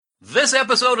This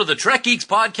episode of the Trek Geeks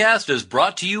podcast is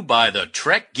brought to you by the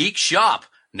Trek Geek Shop.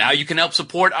 Now you can help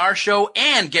support our show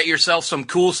and get yourself some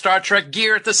cool Star Trek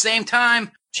gear at the same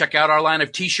time. Check out our line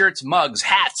of t-shirts, mugs,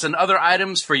 hats, and other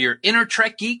items for your inner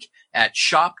Trek geek at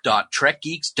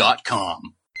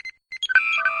shop.trekgeeks.com.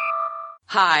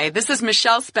 Hi, this is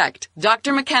Michelle Specht,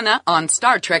 Dr. McKenna on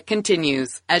Star Trek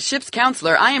Continues. As ship's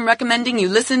counselor, I am recommending you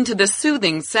listen to the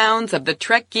soothing sounds of the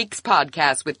Trek Geeks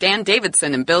podcast with Dan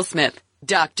Davidson and Bill Smith.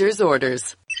 Doctor's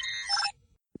orders.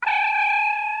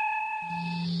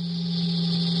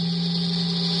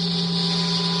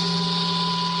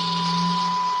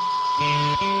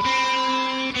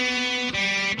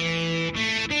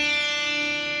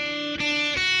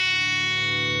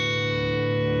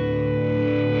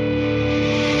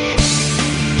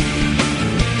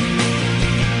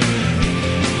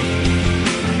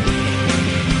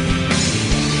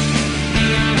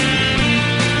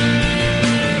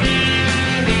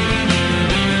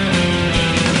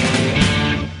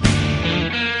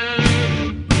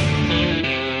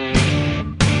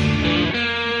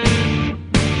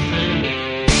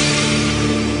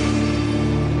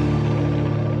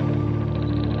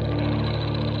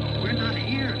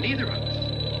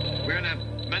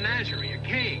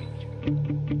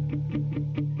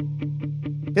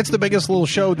 It's the biggest little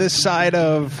show this side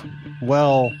of,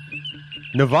 well,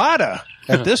 Nevada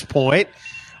at this point.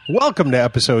 Welcome to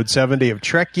episode 70 of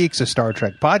Trek Geeks, a Star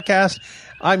Trek podcast.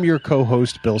 I'm your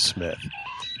co-host, Bill Smith.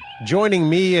 Joining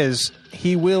me is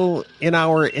he will, in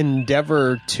our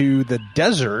endeavor to the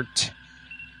desert,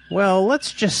 well,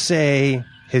 let's just say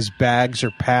his bags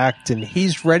are packed and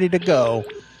he's ready to go.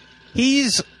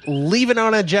 He's leaving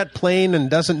on a jet plane and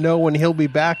doesn't know when he'll be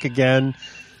back again.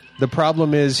 The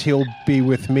problem is he'll be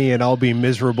with me and I'll be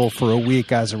miserable for a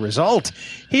week as a result.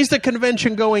 He's the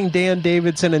convention-going Dan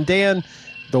Davidson. And Dan,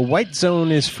 the white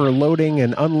zone is for loading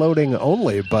and unloading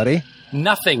only, buddy.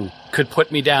 Nothing could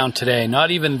put me down today,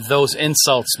 not even those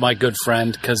insults, my good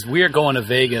friend, because we are going to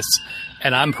Vegas,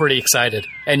 and I'm pretty excited.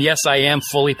 And yes, I am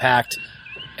fully packed,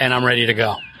 and I'm ready to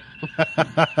go.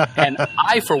 And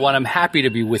I, for one, am happy to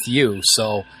be with you,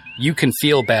 so you can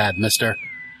feel bad, mister.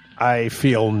 I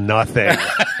feel nothing.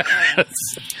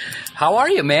 How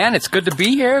are you, man? It's good to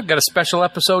be here. Got a special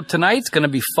episode tonight. It's going to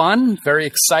be fun. Very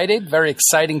excited. Very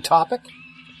exciting topic.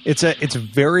 It's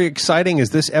very exciting.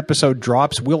 As this episode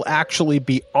drops, we'll actually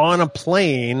be on a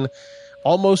plane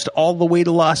almost all the way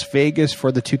to Las Vegas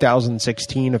for the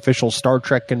 2016 official Star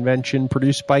Trek convention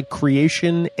produced by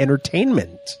Creation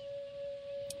Entertainment.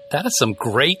 That is some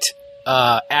great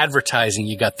advertising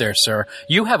you got there, sir.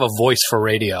 You have a voice for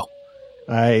radio.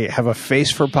 I have a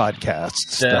face for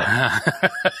podcasts.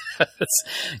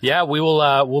 Yeah,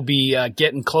 we'll be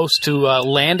getting close to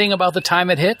landing about the time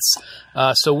it hits.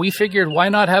 So we figured, why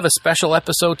not have a special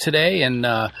episode today and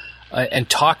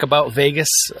talk about Vegas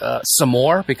some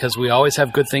more, because we always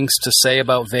have good things to say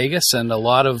about Vegas, and a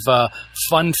lot of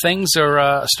fun things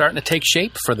are starting to take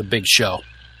shape for the big show.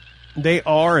 They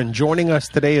are, and joining us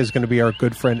today is going to be our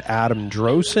good friend Adam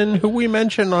Drosen, who we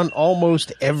mention on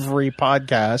almost every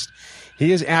podcast.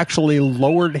 He has actually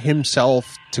lowered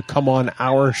himself to come on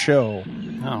our show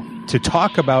to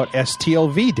talk about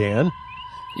STLV, Dan.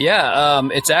 Yeah,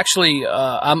 it's actually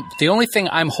the only thing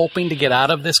I'm hoping to get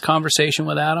out of this conversation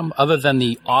with Adam, other than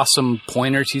the awesome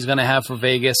pointers he's going to have for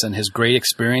Vegas and his great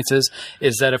experiences,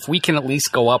 is that if we can at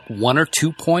least go up 1 or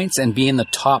 2 points and be in the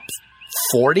top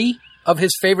 40 of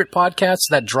his favorite podcasts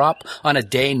that drop on a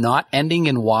day not ending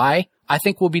in Y, I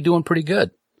think we'll be doing pretty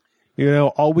good. You know,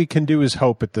 all we can do is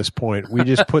hope at this point. We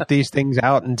just put these things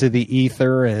out into the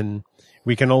ether, and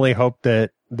we can only hope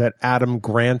that Adam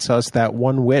grants us that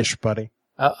one wish, buddy.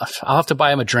 I'll have to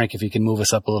buy him a drink if he can move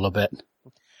us up a little bit.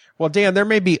 Well, Dan, there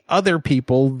may be other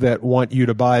people that want you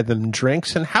to buy them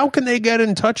drinks, and how can they get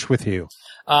in touch with you?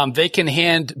 They can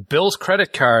hand Bill's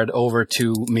credit card over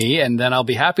to me, and then I'll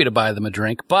be happy to buy them a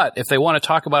drink. But if they want to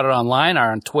talk about it online,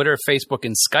 on Twitter, Facebook,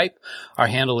 and Skype, our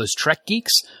handle is Trek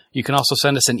Geeks. You can also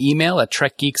send us an email at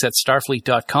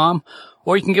trekgeeks@starfleet.com,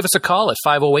 or you can give us a call at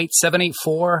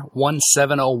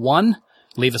 508-784-1701.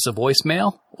 Leave us a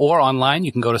voicemail, or online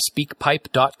you can go to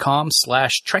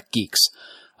speakpipe.com/trekgeeks.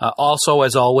 Also,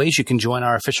 as always, you can join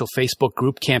our official Facebook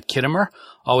group, Camp Kittimer.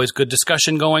 Always good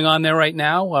discussion going on there right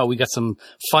now. We got some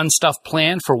fun stuff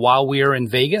planned for while we are in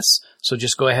Vegas. So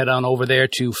just go ahead on over there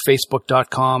to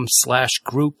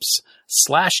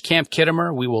facebook.com/groups/Camp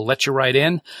Kittimer. We will let you right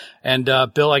in. And,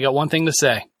 Bill, I got one thing to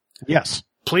say. Yes.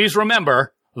 Please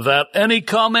remember that any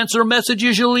comments or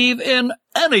messages you leave in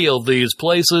any of these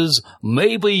places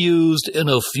may be used in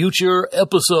a future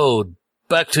episode.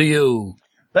 Back to you.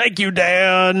 Thank you,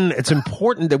 Dan. It's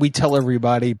important that we tell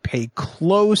everybody pay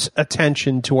close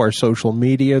attention to our social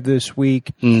media this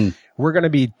week. We're going to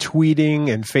be tweeting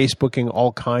and Facebooking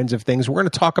all kinds of things. We're going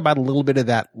to talk about a little bit of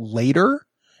that later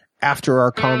after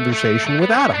our conversation with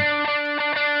Adam.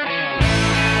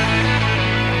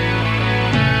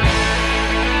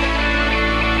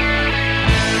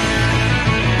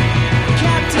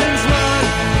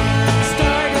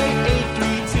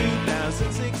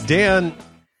 Dan,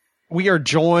 we are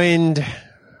joined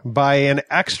by an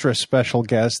extra special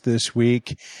guest this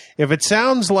week. If it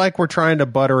sounds like we're trying to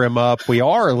butter him up, we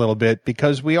are a little bit,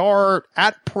 because we are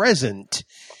at present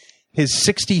his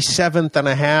 67th and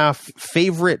a half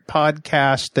favorite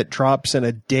podcast that drops in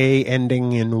a day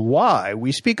ending in Y.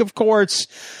 We speak, of course,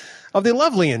 of the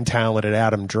lovely and talented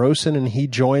Adam Drosen, and he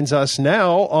joins us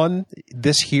now on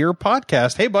this here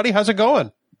podcast. Hey, buddy, how's it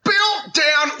going? Bill,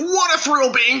 Dan, what a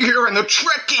thrill being here in the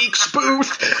Trek Geeks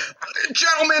booth.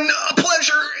 Gentlemen, a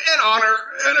pleasure and honor,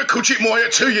 and a Kuchi Moya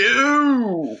to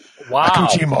you. Wow.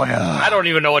 Kuchi Moya. I don't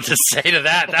even know what to say to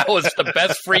that. That was the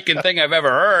best freaking thing I've ever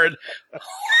heard.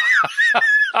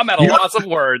 I'm at a loss of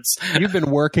words. You've been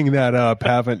working that up,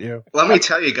 haven't you? Let me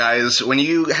tell you guys, when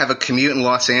you have a commute in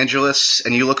Los Angeles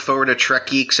and you look forward to Trek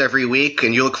Geeks every week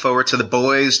and you look forward to the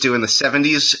boys doing the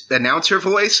 70s announcer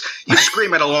voice, you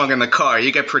scream it along in the car.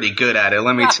 You get pretty good at it,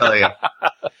 let me tell you.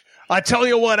 I tell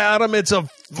you what, Adam, it's a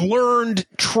learned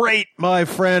trait, my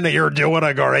friend. You're doing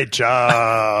a great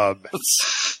job.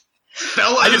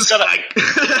 Fellas, I just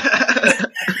gotta...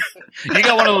 You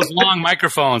got one of those long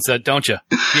microphones, don't you?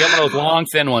 You got one of those long,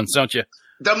 thin ones, don't you?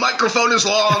 the microphone is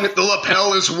long, the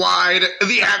lapel is wide,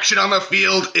 the action on the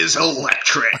field is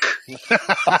electric.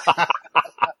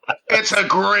 It's a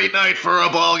great night for a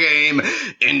ball game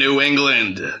in New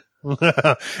England.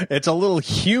 It's a little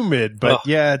humid, but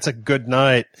yeah, it's a good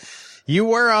night. You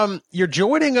were you're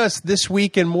joining us this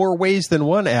week in more ways than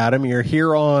one, Adam. You're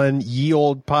here on Ye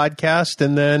Olde Podcast,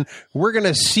 and then we're going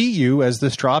to see you as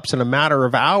this drops in a matter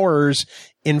of hours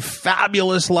in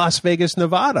fabulous Las Vegas,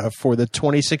 Nevada for the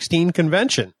 2016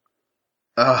 convention.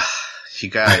 You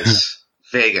guys,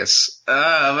 Vegas.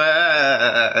 That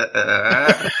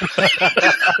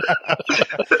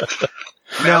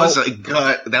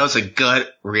was a gut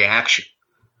reaction.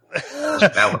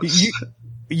 That was.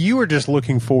 You were just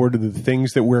looking forward to the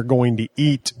things that we're going to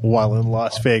eat while in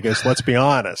Las Vegas. Let's be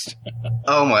honest.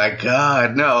 Oh my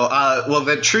God, no. Well,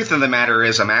 the truth of the matter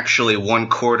is I'm actually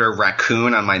 1/4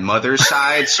 raccoon on my mother's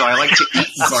side, so I like to eat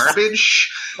garbage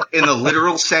in the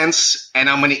literal sense, and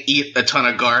I'm going to eat a ton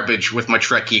of garbage with my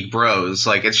Trek Geek bros.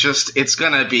 Like, it's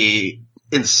going to be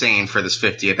insane for this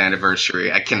 50th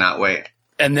anniversary. I cannot wait.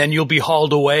 And then you'll be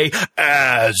hauled away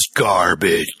as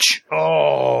garbage.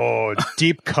 Oh,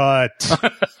 deep cut.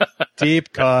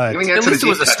 Deep cut. At least it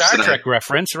was a Star Trek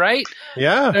reference, right?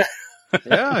 Yeah.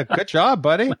 Yeah, good job,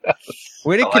 buddy.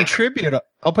 Way to contribute.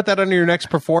 I'll put that under your next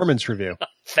performance review.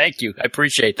 Thank you. I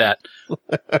appreciate that.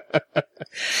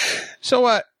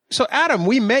 So Adam,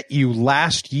 we met you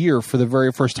last year for the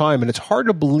very first time, and it's hard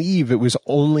to believe it was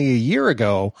only a year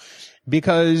ago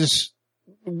because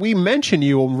we mention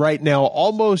you right now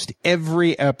almost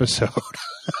every episode.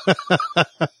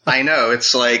 I know.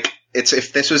 It's like,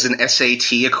 if this was an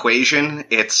SAT equation,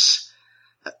 it's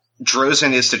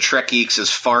Drosen is to Trek Geeks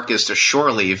as Fark is to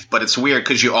Shore Leave, but it's weird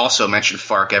because you also mention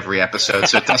Fark every episode,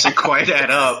 so it doesn't quite add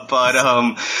up. But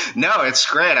no, it's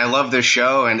great. I love this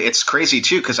show, and it's crazy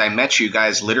too because I met you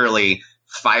guys literally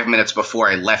 5 minutes before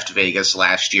I left Vegas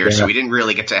last year, so we didn't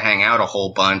really get to hang out a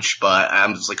whole bunch, but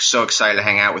I'm just so excited to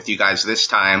hang out with you guys this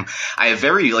time. I have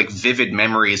very vivid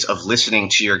memories of listening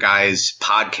to your guys'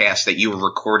 podcast that you were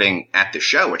recording at the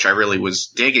show, which I really was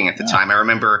digging at the time. I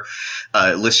remember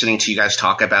listening to you guys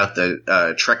talk about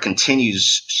the Trek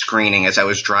Continues screening as I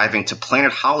was driving to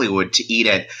Planet Hollywood to eat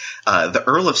at the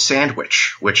Earl of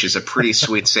Sandwich, which is a pretty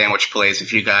sweet sandwich place.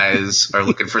 If you guys are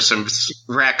looking for some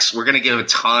Rex, we're going to give a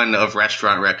ton of restaurant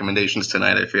recommendations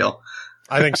tonight, I feel.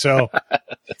 I think so.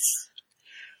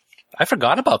 I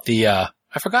forgot about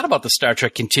the Star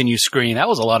Trek Continue screen. That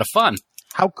was a lot of fun.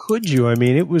 How could you? I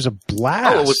mean, it was a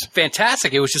blast. Oh, it was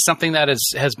fantastic. It was just something that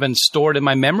has been stored in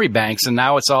my memory banks, and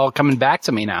now it's all coming back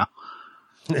to me now.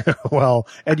 Well,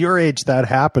 at your age, that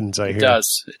happens, I hear.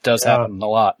 It does happen a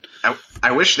lot.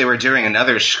 I wish they were doing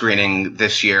another screening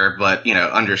this year, but,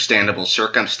 understandable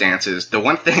circumstances. The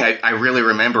one thing I really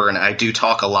remember, and I do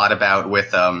talk a lot about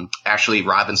with Ashley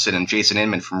Robinson and Jason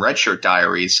Inman from Red Shirt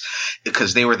Diaries,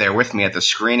 because they were there with me at the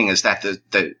screening, is that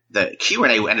the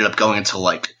Q&A ended up going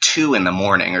until 2 in the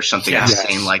morning or something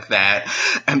insane like that.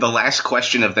 And the last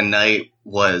question of the night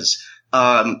was,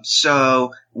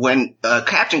 so when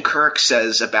Captain Kirk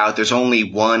says about there's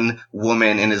only one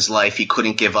woman in his life he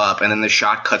couldn't give up, and then the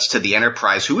shot cuts to the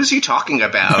Enterprise, who is he talking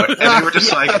about? And we were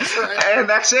just and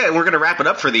that's it. We're going to wrap it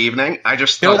up for the evening. I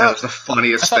just thought that was the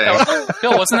funniest thing.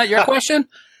 Phil, wasn't that your question?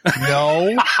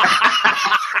 No.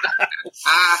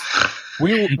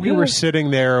 we were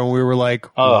sitting there and we were like,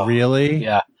 really?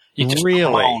 Yeah.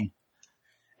 Really?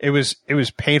 It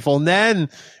was painful. And then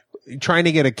trying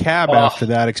to get a cab after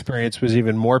that experience was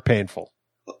even more painful.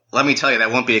 Let me tell you,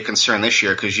 that won't be a concern this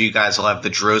year because you guys will have the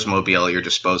Drozmobile at your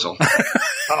disposal.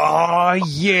 Oh,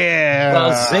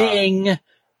 yeah. Zing.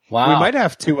 Wow. We might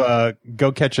have to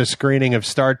go catch a screening of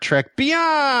Star Trek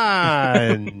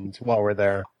Beyond while we're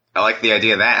there. I like the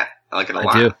idea of that. I like it a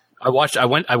lot. I do.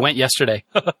 I went yesterday.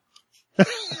 So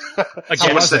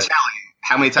what's the tally?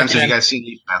 How many times have you guys seen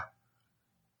it now?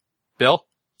 Bill?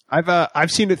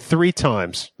 I've seen it 3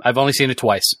 times. I've only seen it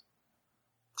twice.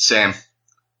 Same.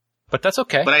 But that's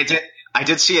okay. But I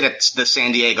did see it at the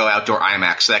San Diego Outdoor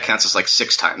IMAX, so that counts as like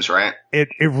 6 times, right? It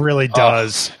really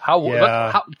does.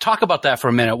 Talk about that for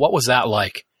a minute. What was that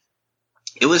like?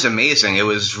 It was amazing. It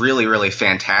was really, really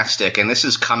fantastic. And this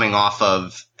is coming off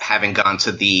of having gone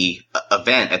to the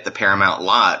event at the Paramount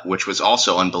lot, which was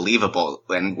also unbelievable,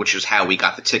 and which is how we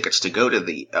got the tickets to go to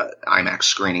the IMAX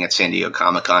screening at San Diego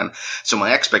Comic-Con. So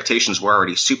my expectations were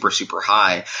already super, super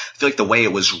high. I feel like the way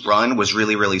it was run was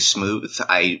really, really smooth.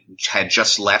 I had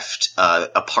just left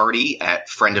a party at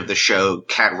friend of the show,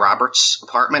 Kat Roberts'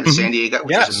 apartment in San Diego,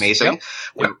 which was amazing.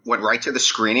 Yep. Went right to the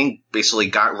screening, basically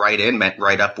got right in, met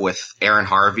right up with Aaron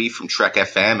Harvey from Trek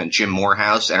FM and Jim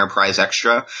Morehouse, Enterprise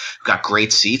Extra. Got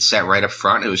great seats, sat right up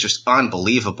front. It was just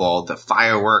unbelievable. The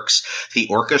fireworks, the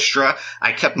orchestra.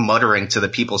 I kept muttering to the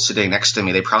people sitting next to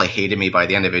me. They probably hated me by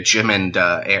the end of it. Jim and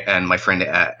my friend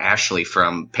Ashley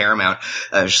from Paramount,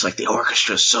 just like, the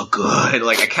orchestra is so good.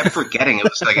 Like, I kept forgetting it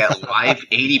was like a live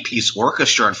 80-piece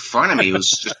orchestra in front of me. It was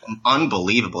just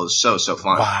unbelievable. It was so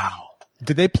fun. Wow.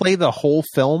 Did they play the whole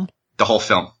film? The whole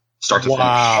film. Start to finish.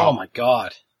 Oh my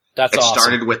God. That's awesome. It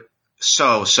started with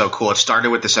so cool. It started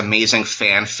with this amazing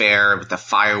fanfare with the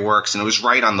fireworks, and it was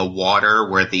right on the water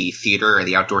where the theater, or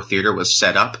the outdoor theater, was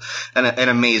set up. An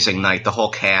amazing night. The whole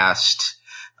cast,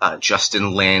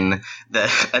 Justin Lin,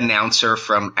 the announcer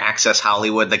from Access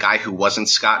Hollywood, the guy who wasn't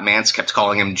Scott Mantz, kept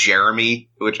calling him Jeremy,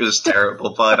 which was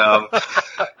terrible. But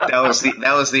that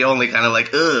was the only kind of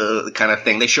like kind of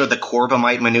thing. They showed the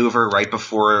Corbomite maneuver right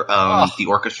before the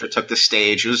orchestra took the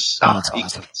stage. It was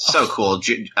awesome. So cool.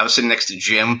 I was sitting next to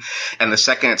Jim, and the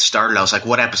second it started, I was like,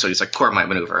 "What episode?" He's like, "Corbomite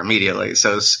maneuver," immediately.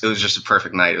 So it was just a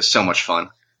perfect night. It was so much fun.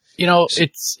 You know,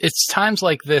 it's times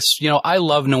like this. You know, I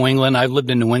love New England. I've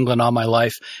lived in New England all my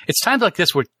life. It's times like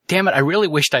this where, damn it, I really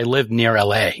wished I lived near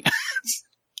LA.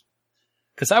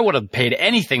 Because I would have paid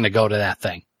anything to go to that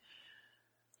thing.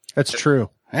 That's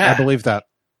true. Yeah. I believe that.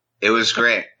 It was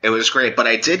great. But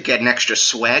I did get an extra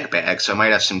swag bag, so I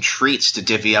might have some treats to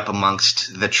divvy up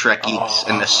amongst the Trekkies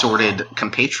and assorted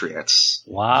compatriots.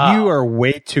 Wow. You are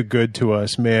way too good to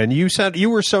us, man. You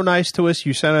were so nice to us.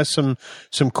 You sent us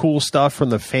some cool stuff from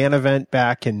the fan event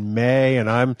back in May, and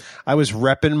I was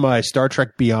repping my Star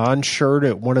Trek Beyond shirt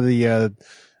at one of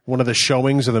the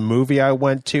showings of the movie I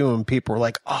went to, and people were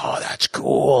like, "Oh, that's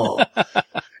cool."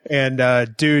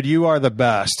 And dude, you are the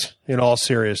best, in all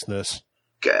seriousness.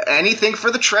 Anything for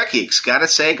the Trek Geeks. Gotta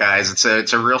say, guys,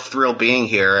 it's a real thrill being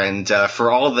here. And for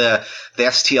all the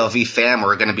STLV fam who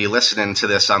are going to be listening to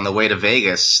this on the way to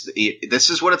Vegas,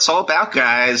 this is what it's all about,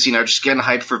 guys. You know, just getting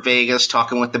hyped for Vegas,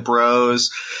 talking with the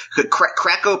bros.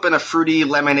 Crack open a fruity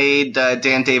lemonade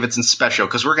Dan Davidson special,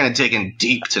 because we're going to dig in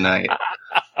deep tonight.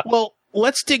 Well,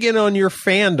 let's dig in on your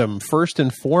fandom first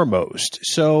and foremost.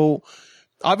 So,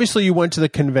 obviously, you went to the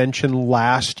convention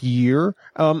last year.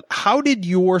 How did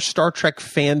your Star Trek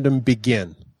fandom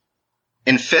begin?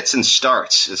 In fits and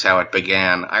starts is how it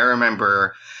began. I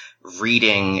remember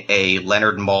reading a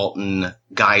Leonard Maltin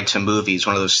guide to movies,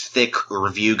 one of those thick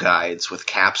review guides with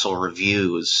capsule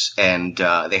reviews, and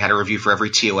they had a review for every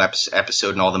TO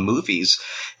episode in all the movies,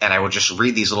 and I would just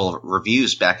read these little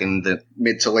reviews back in the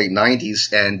mid to late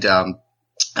 90s, and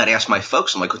I'd ask my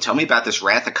folks, I'm like, well, tell me about this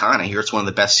Wrath of Khan. I hear it's one of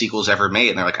the best sequels ever made.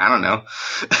 And they're like, I don't know.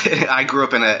 I grew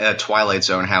up in a Twilight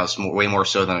Zone house, way more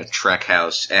so than a Trek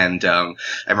house. And I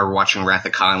remember watching Wrath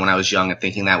of Khan when I was young and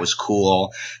thinking that was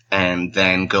cool. And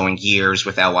then going years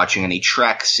without watching any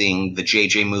Trek, seeing the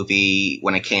JJ movie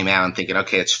when it came out and thinking,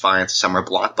 okay, it's fine, it's a summer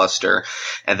blockbuster.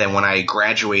 And then when I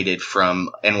graduated from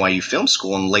NYU Film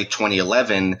School in late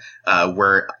 2011,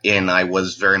 wherein I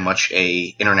was very much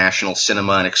a international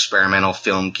cinema and experimental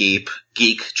film geek,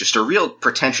 just a real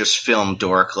pretentious film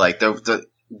dork. Like the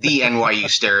the NYU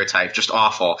stereotype, just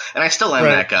awful. And I still am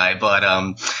that guy, but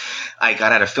I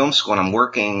got out of film school and I'm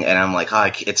working, and I'm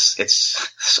like,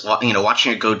 it's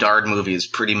watching a Godard movie is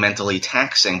pretty mentally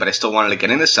taxing, but I still wanted to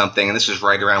get into something. And this was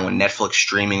right around when Netflix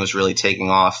streaming was really taking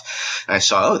off. And I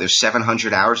saw, there's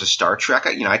 700 hours of Star Trek.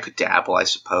 I could dabble, I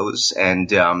suppose. And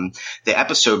the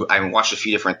episode, I watched a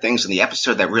few different things, and the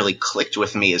episode that really clicked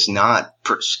with me is not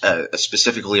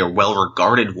specifically a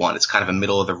well-regarded one. It's kind of a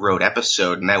middle-of-the-road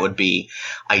episode, and that would be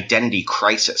Identity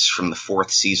Crisis from the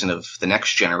 4th season of The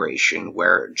Next Generation,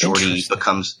 where Geordi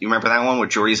becomes – you remember that one where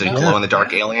Geordi's a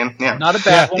glow-in-the-dark alien? Yeah. Not a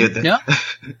bad one.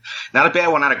 Not a bad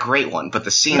one, not a great one, but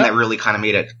the scene that really kind of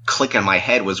made it click in my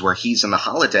head was where he's in the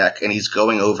holodeck and he's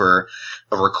going over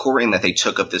a recording that they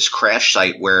took of this crash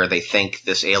site where they think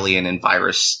this alien and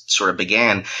virus sort of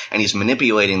began, and he's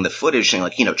manipulating the footage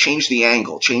and change the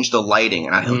angle, change the lighting.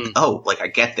 And I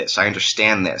get this. I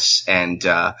understand this. And,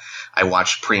 I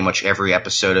watched pretty much every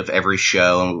episode of every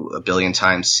show a billion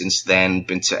times since then,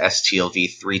 been to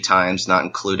STLV 3 times, not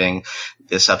including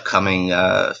this upcoming,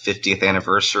 50th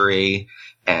anniversary,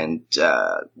 and,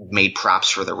 made props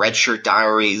for the Red Shirt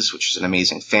Diaries, which is an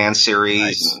amazing fan series.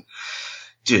 Nice. And,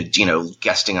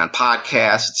 guesting on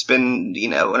podcasts. It's been,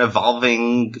 an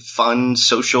evolving, fun,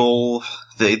 social,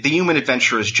 the human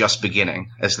adventure is just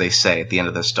beginning, as they say at the end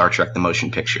of the Star Trek, the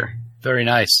motion picture. Very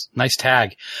nice. Nice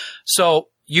tag. So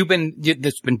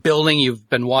it's been building, you've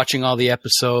been watching all the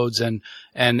episodes, and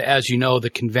as you know, the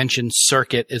convention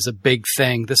circuit is a big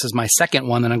thing. This is my second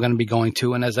one that I'm going to be going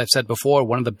to. And as I've said before,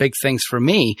 one of the big things for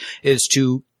me is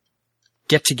to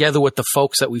get together with the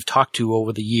folks that we've talked to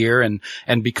over the year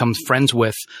and become friends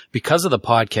with because of the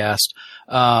podcast.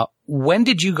 When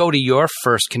did you go to your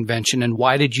first convention, and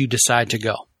why did you decide to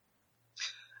go?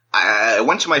 I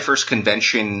went to my first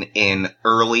convention in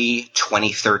early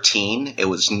 2013. It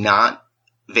was not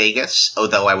Vegas,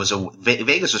 although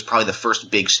Vegas was probably the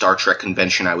first big Star Trek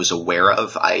convention I was aware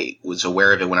of. I was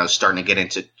aware of it when I was starting to get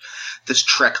into this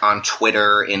Trek on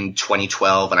Twitter in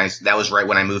 2012, and that was right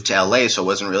when I moved to LA, so I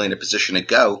wasn't really in a position to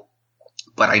go.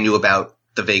 But I knew about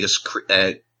the Vegas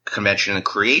convention and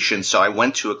creation, so I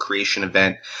went to a creation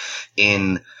event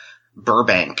in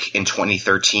Burbank in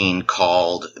 2013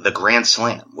 called the Grand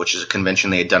Slam, which is a convention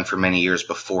they had done for many years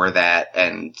before that,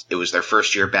 and it was their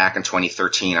first year back in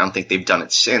 2013. I don't think they've done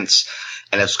it since.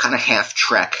 And it was kind of half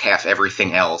Trek, half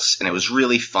everything else. And it was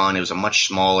really fun. It was a much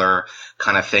smaller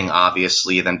kind of thing,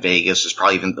 obviously, than Vegas. It was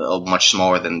probably even much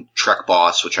smaller than Trek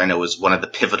Boss, which I know was one of the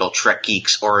pivotal Trek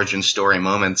Geeks origin story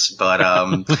moments. But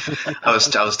I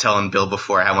was telling Bill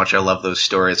before how much I love those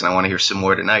stories, and I want to hear some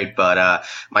more tonight. But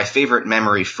my favorite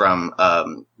memory from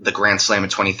the Grand Slam in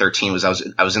 2013 was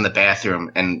I was in the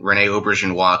bathroom, and Rene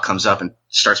Aubergenois comes up and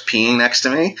starts peeing next to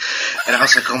me. And I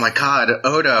was like, oh my God,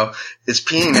 Odo is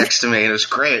peeing next to me. And it was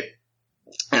great.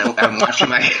 And I'm watching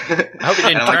my, I hope you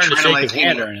didn't turn to shake his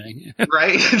hand or anything.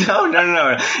 Right?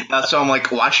 No. So I'm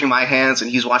like watching my hands and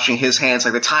he's watching his hands.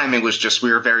 Like the timing was just,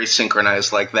 we were very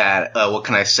synchronized like that. What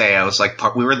can I say? I was like,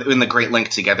 we were in the Great Link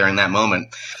together in that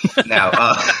moment.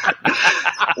 Now,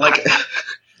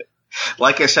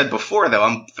 like I said before, though,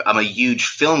 I'm a huge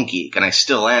film geek, and I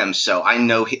still am. So I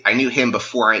knew him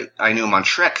before I knew him on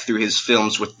Trek through his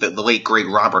films with the late great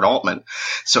Robert Altman.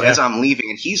 So as I'm leaving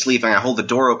and he's leaving, I hold the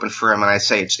door open for him and I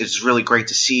say, "It's really great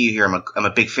to see you here. I'm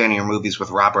a big fan of your movies with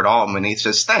Robert Altman." And he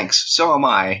says, "Thanks. So am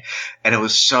I." And it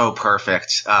was so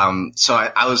perfect. So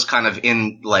I was kind of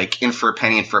in for a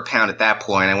penny and for a pound at that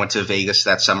point. I went to Vegas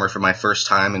that summer for my first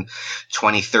time in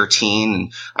 2013,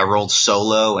 and I rolled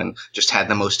solo and just had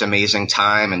the most amazing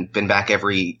time, and been back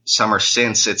every summer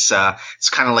since. It's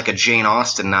kind of like a Jane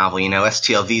Austen novel,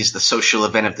 STLV is the social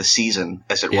event of the season,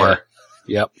 as it were.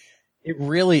 Yep. It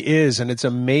really is, and it's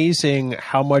amazing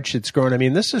how much it's grown. I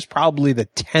mean, this is probably the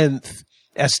 10th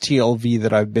STLV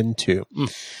that I've been to.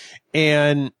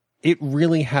 And it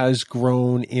really has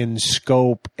grown in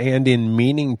scope and in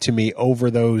meaning to me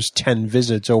over those 10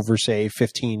 visits over, say,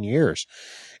 15 years.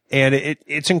 And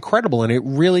it's incredible. And it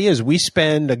really is. We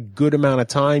spend a good amount of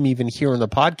time, even here on the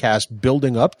podcast,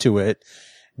 building up to it,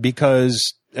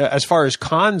 because as far as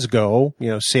cons go,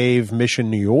 save Mission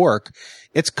New York,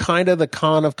 it's kind of the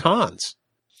con of cons.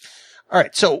 All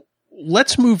right. So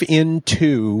let's move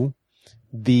into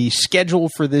the schedule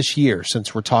for this year,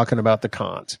 since we're talking about the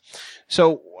cons.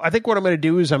 So I think what I'm going to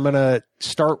do is I'm going to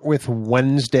start with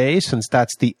Wednesday, since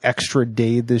that's the extra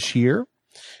day this year.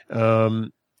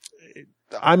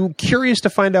 I'm curious to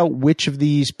find out which of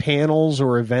these panels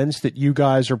or events that you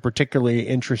guys are particularly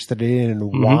interested in and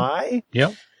why.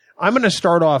 Yep. I'm going to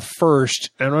start off first,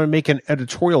 and I'm going to make an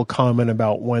editorial comment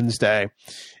about Wednesday.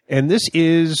 And this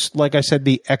is, like I said,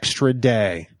 the extra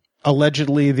day.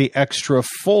 allegedly the extra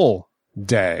full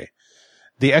day.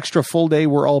 The extra full day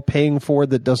we're all paying for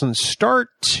that doesn't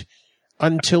start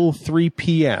until 3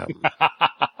 p.m.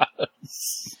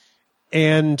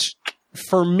 And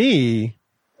for me,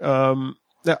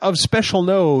 of special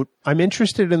note, I'm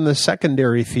interested in the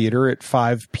secondary theater at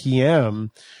 5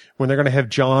 p.m. when they're going to have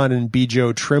John and B.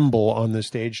 Joe Trimble on the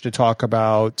stage to talk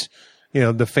about,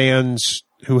 the fans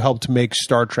who helped make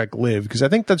Star Trek live, because I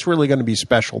think that's really going to be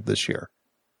special this year.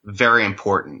 Very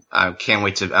important. I can't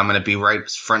wait I'm going to be right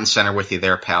front and center with you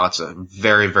there, pal. It's a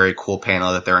very, very cool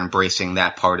panel that they're embracing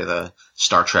that part of the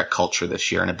Star Trek culture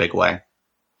this year in a big way.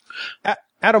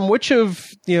 Adam, which of,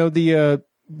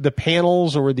 the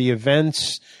panels or the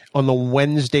events on the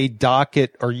Wednesday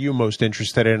docket are you most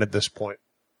interested in at this point?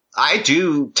 I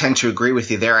do tend to agree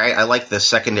with you there. I like the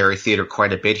secondary theater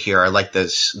quite a bit here. I like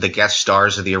the guest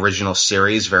stars of the original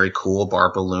series. Very cool.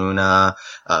 Barbara Luna,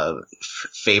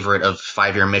 favorite of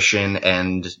 5 Year Mission,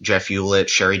 and Jeff Hewlett.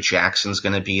 Sherry Jackson's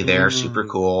going to be there. Super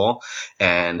cool.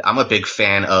 And I'm a big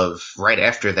fan of, right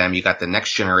after them, you got the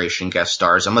Next Generation guest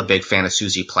stars. I'm a big fan of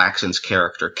Suzie Plaxton's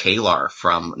character, Kalar,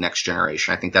 from Next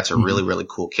Generation. I think that's a really, really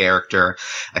cool character.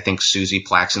 I think Suzie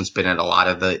Plaxton's been in a lot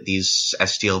of these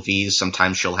STLVs.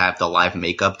 Sometimes she'll have the live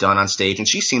makeup done on stage, and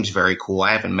she seems very cool.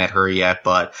 I haven't met her yet,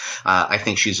 but I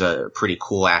think she's a pretty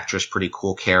cool actress, pretty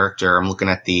cool character. I'm looking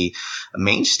at the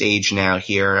main stage now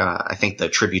here. I think the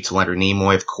tribute to Leonard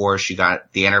Nimoy, of course. You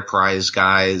got the Enterprise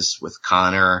guys with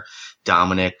Connor,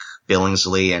 Dominic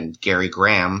Billingsley, and Gary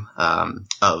Graham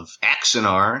of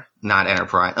Axanar, not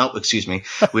Enterprise. Oh, excuse me.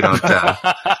 We don't.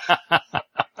 I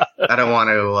don't want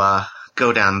to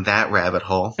go down that rabbit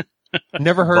hole.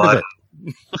 Never heard of it.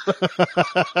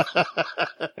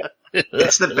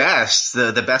 It's the best,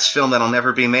 the best film that'll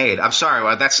never be made. I'm sorry,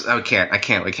 we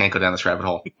can't go down this rabbit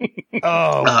hole.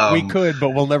 We could, but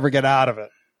we'll never get out of it.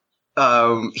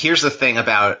 Here's the thing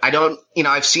about,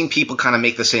 I've seen people kind of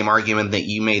make the same argument that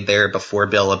you made there before,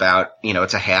 Bill, about,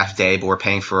 it's a half day, but we're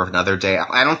paying for another day.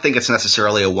 I don't think it's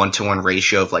necessarily a 1-to-1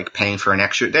 ratio of like paying for an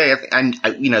extra day. And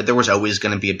there was always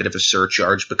going to be a bit of a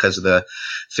surcharge because of the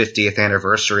 50th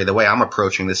anniversary. The way I'm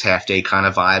approaching this half day kind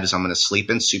of vibe is I'm going to sleep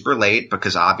in super late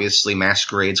because obviously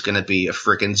Masquerade's going to be a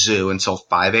freaking zoo until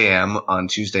 5 a.m. on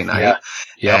Tuesday night.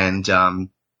 Yeah. And,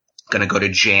 going to go to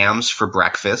Jams for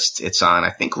breakfast. It's on, I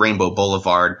think, Rainbow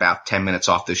Boulevard, about 10 minutes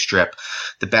off the Strip.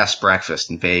 The best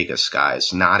breakfast in Vegas,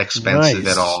 guys. Not expensive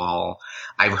at all.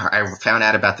 I found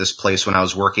out about this place when I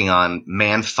was working on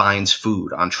Man Finds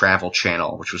Food on Travel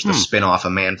Channel, which was the spinoff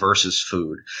of Man vs.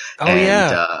 Food.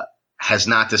 Has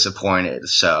not disappointed.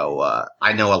 So,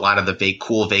 I know a lot of the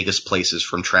cool Vegas places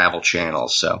from Travel Channel.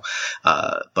 So,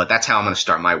 but that's how I'm going to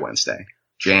start my Wednesday.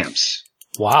 Jams.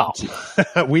 Wow.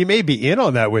 We may be in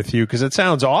on that with you because it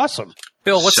sounds awesome.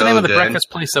 Bill, what's the name of the breakfast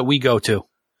place that we go to?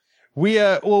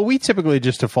 We typically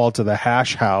just default to the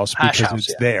Hash House because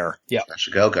it's there. Yeah. That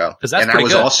should go. That's and that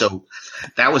was good.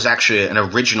 That was actually an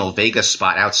original Vegas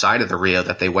spot outside of the Rio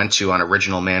that they went to on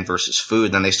original Man vs.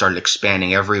 Food. Then they started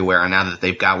expanding everywhere. And now that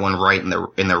they've got one right in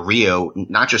the Rio,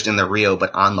 not just in the Rio,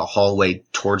 but on the hallway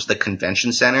towards the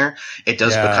convention center, it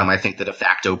does become, I think, the de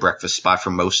facto breakfast spot for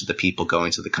most of the people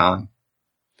going to the con.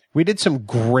 We did some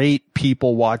great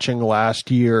people watching last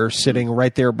year sitting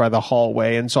right there by the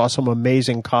hallway and saw some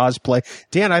amazing cosplay.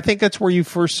 Dan, I think that's where you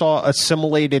first saw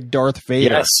assimilated Darth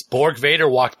Vader. Yes, Borg Vader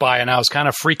walked by and I was kind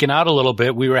of freaking out a little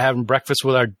bit. We were having breakfast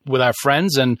with our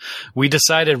friends and we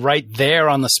decided right there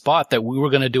on the spot that we were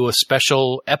going to do a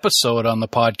special episode on the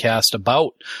podcast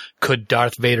about could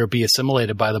Darth Vader be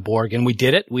assimilated by the Borg? And we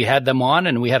did it. We had them on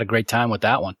and we had a great time with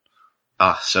that one.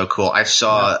 Oh, so cool. I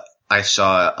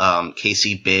saw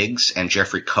Casey Biggs and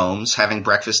Jeffrey Combs having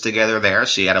breakfast together there.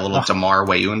 So you had a little Damar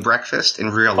Wayun breakfast in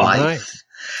real life. Nice.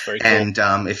 Very cool.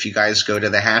 And if you guys go to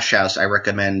the Hash House, I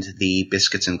recommend the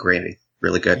biscuits and gravy.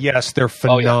 Really good. Yes, they're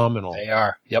phenomenal. Oh, yeah. They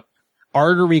are. Yep.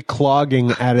 Artery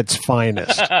clogging at its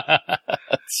finest.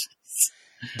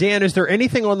 Dan, is there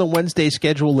anything on the Wednesday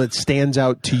schedule that stands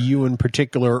out to you in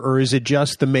particular, or is it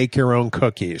just the make your own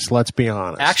cookies? Let's be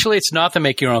honest. Actually, it's not the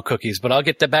make your own cookies, but I'll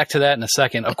get back to that in a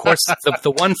second. Of course, the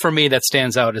one for me that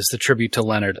stands out is the tribute to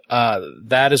Leonard.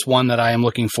 That is one that I am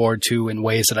looking forward to in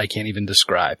ways that I can't even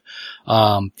describe.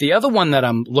 The other one that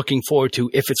I'm looking forward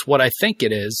to, if it's what I think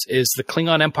it is the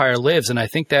Klingon Empire Lives, and I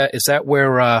think that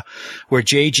where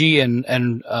JG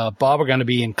and Bob are going to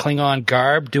be in Klingon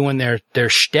garb doing their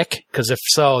shtick, because if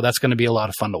so, that's going to be a lot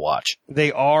of fun to watch.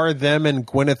 They are, them and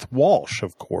Gwyneth Walsh,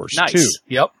 of course, nice. too.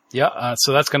 Yep. Yeah.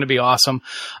 So that's going to be awesome.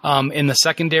 In the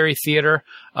secondary theater,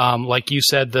 like you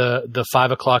said, the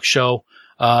 5 o'clock show,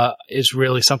 is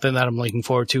really something that I'm looking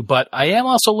forward to. But I am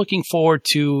also looking forward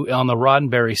to, on the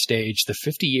Roddenberry stage, the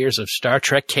 50 years of Star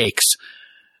Trek cakes.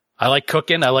 I like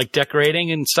cooking, I like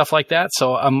decorating and stuff like that.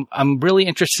 So I'm really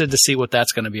interested to see what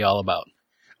that's going to be all about.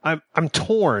 I'm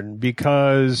torn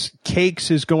because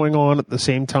Cakes is going on at the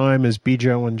same time as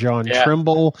Bijo and John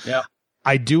Trimble. Yeah.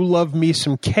 I do love me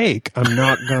some cake. I'm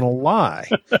not going to lie.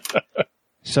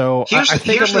 So here's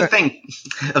the thing.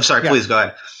 I'm sorry, please go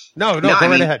ahead. No, go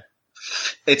right ahead.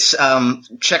 It's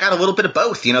check out a little bit of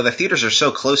both. You know, the theaters are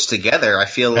so close together. I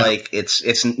feel like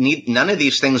none of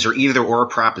these things are either or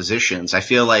propositions. I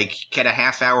feel like get a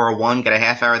half hour of one, get a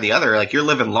half hour of the other. Like you're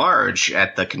living large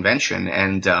at the convention.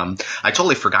 And I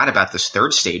totally forgot about this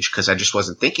third stage because I just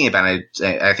wasn't thinking about it.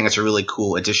 I think it's a really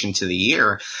cool addition to the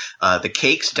year. The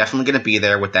Cakes definitely going to be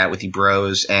there with that with you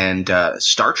bros, and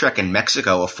Star Trek in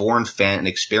Mexico, a foreign fan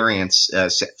experience,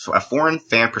 a foreign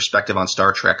fan perspective on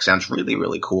Star Trek sounds really,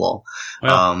 really cool.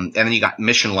 Well, and then you got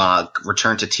Mission Log,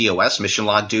 Return to TOS, Mission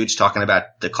Log dudes talking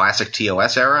about the classic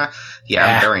TOS era. Yeah,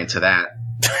 I'm very into that.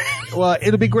 Well,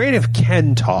 it'll be great if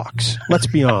Ken talks. Let's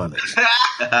be honest.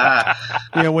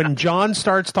 When John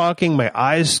starts talking, my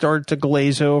eyes start to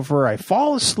glaze over. I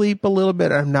fall asleep a little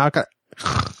bit. I'm not going to.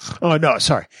 Oh, no,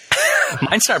 sorry.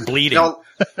 Mine start bleeding. Well,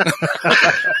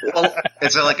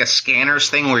 is it like a Scanners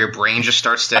thing where your brain just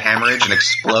starts to hemorrhage and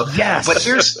explode? Yes. But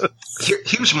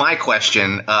here's my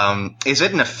question. Is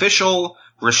it an official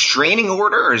restraining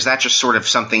order, or is that just sort of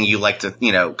something you like to,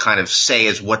 kind of say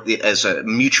as a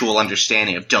mutual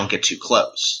understanding of don't get too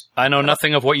close? I know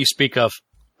nothing of what you speak of.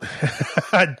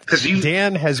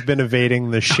 Dan has been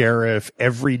evading the sheriff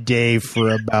every day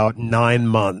for about 9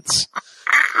 months.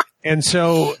 And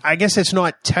so I guess it's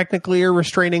not technically a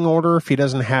restraining order if he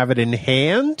doesn't have it in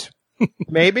hand.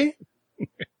 Maybe.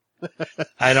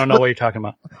 I don't know what you're talking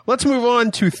about. Let's move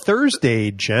on to Thursday,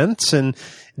 gents. And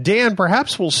Dan,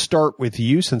 perhaps we'll start with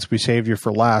you since we saved you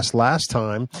for last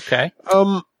time. Okay.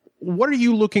 What are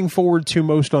you looking forward to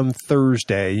most on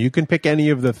Thursday? You can pick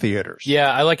any of the theaters.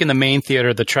 Yeah, I like in the main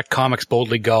theater, the Trek Comics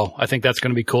Boldly Go. I think that's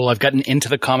going to be cool. I've gotten into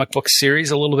the comic book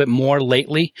series a little bit more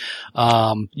lately.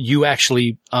 You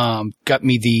actually got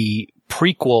me the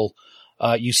prequel.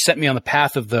 You sent me on the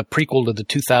path of the prequel to the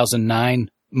 2009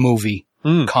 movie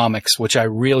comics, which I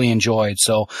really enjoyed.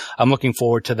 So I'm looking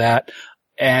forward to that.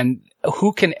 And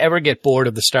who can ever get bored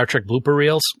of the Star Trek blooper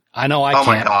reels? I know I can't.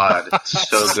 Oh my God. It's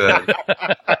so good.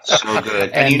 So good.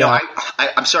 And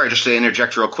I'm sorry, just to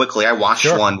interject real quickly. I watched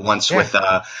one once with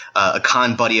a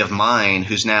con buddy of mine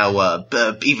who's now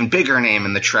even bigger name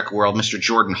in the Trek world, Mr.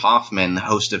 Jordan Hoffman, the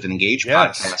host of an Engage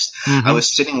podcast. Mm-hmm. I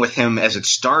was sitting with him as it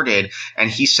started,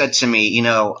 and he said to me,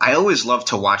 I always love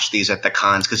to watch these at the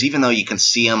cons because even though you can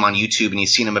see them on YouTube and you've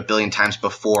seen them a billion times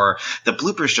before, the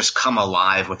bloopers just come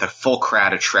alive with a full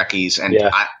crowd of Trekkies. And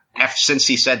since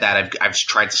he said that, I've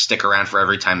tried to stick around for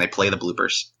every time they play the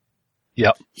bloopers.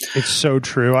 Yep. It's so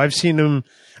true. I've seen them.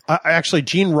 Actually,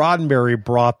 Gene Roddenberry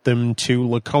brought them to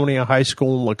Laconia High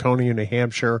School in Laconia, New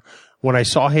Hampshire, when I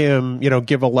saw him,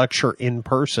 give a lecture in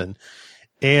person.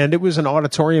 And it was an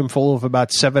auditorium full of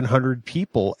about 700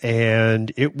 people,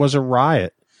 and it was a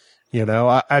riot.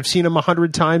 I've seen them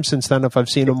 100 times since then if I've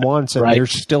seen them once, and they're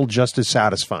still just as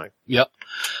satisfying. Yep.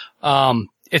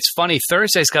 It's funny.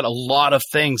 Thursday's got a lot of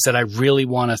things that I really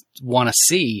want to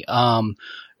see.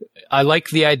 I like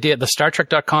the idea. The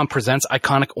StarTrek.com presents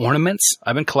iconic ornaments.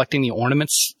 I've been collecting the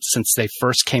ornaments since they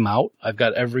first came out. I've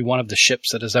got every one of the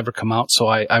ships that has ever come out. So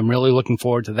I'm really looking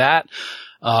forward to that.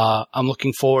 I'm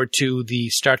looking forward to the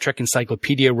Star Trek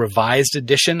Encyclopedia Revised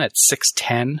Edition at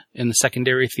 610 in the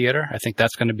secondary theater. I think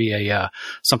that's going to be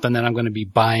something that I'm going to be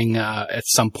buying, at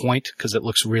some point because it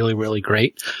looks really, really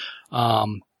great.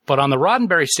 But on the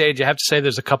Roddenberry stage, I have to say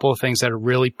there's a couple of things that are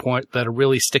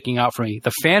really sticking out for me.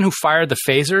 The Fan Who Fired the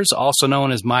Phasers, also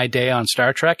known as My Day on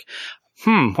Star Trek.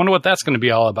 Wonder what that's going to be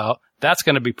all about. That's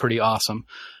going to be pretty awesome.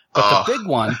 But the big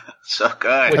one, so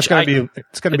good. It's going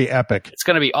to be epic. It's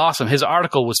going to be awesome. His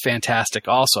article was fantastic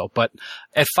also. But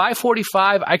at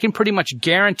 5:45, I can pretty much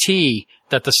guarantee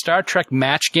that the Star Trek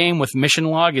match game with Mission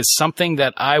Log is something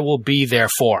that I will be there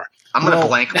for. I'm going to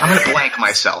blank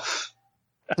myself.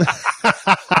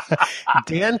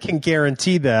 Dan can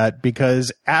guarantee that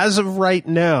because as of right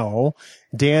now,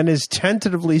 Dan is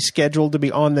tentatively scheduled to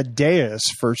be on the dais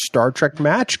for Star Trek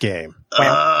Match Game.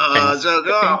 So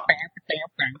go.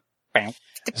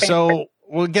 So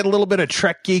we'll get a little bit of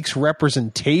Trek Geeks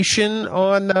representation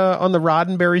on the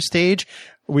Roddenberry stage.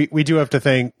 We do have to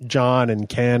thank John and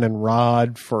Ken and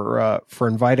Rod for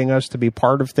inviting us to be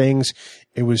part of things.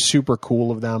 It was super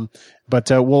cool of them. But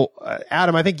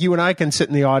Adam, I think you and I can sit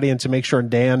in the audience and make sure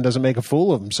Dan doesn't make a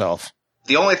fool of himself.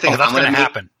 The only thing that's going to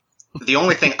happen. The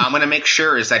only thing I'm going to make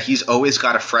sure is that he's always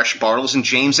got a fresh Bartles and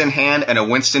James in hand and a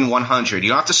Winston 100. You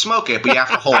don't have to smoke it, but you have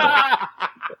to hold it.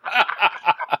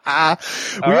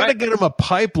 We got to get him a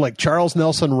pipe like Charles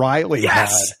Nelson Riley had.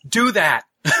 Do that.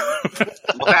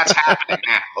 Well, that's happening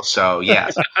now. So,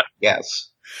 yes.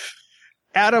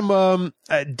 Adam,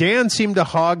 Dan seemed to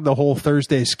hog the whole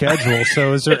Thursday schedule.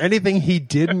 So is there anything he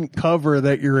didn't cover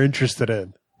that you're interested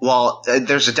in? Well,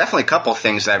 there's definitely a couple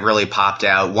things that really popped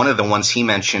out. One of the ones he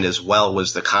mentioned as well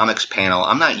was the comics panel.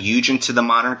 I'm not huge into the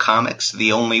modern comics.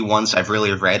 The only ones I've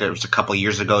really read, it was a couple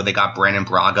years ago, they got Brandon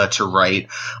Braga to write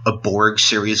a Borg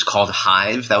series called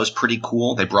Hive. That was pretty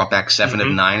cool. They brought back 7 of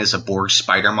 9 as a Borg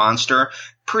spider monster.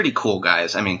 Pretty cool,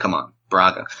 guys. I mean, come on.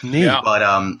 Braga. Yeah.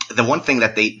 But the one thing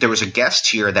that there was a guest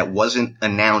here that wasn't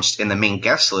announced in the main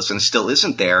guest list and still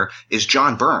isn't there is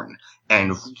John Byrne.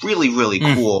 And really, really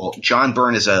cool. John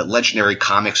Byrne is a legendary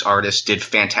comics artist, did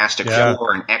Fantastic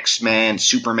Four and X-Men,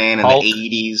 Superman in Hulk. the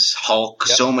 80s, Hulk,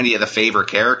 so many of the favorite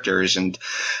characters. And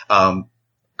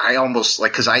I almost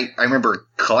cause I remember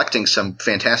collecting some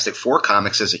Fantastic Four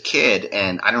comics as a kid,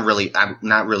 and I'm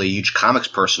not really a huge comics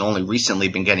person, only recently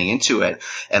been getting into it.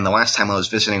 And the last time I was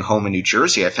visiting home in New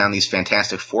Jersey, I found these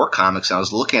Fantastic Four comics, and I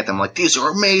was looking at them like, these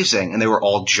are amazing. And they were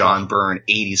all John Byrne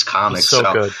 80s comics.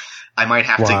 So good. I might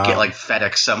have to get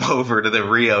FedEx some over to the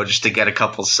Rio just to get a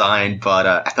couple signed, but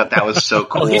I thought that was so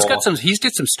cool. Oh, he's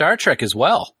did some Star Trek as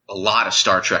well. A lot of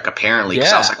Star Trek apparently.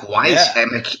 Because I was like,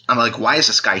 why is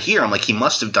this guy here? I'm like, he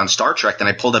must have done Star Trek. Then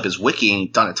I pulled up his wiki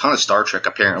and done a ton of Star Trek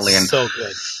apparently. And so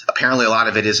good. Apparently a lot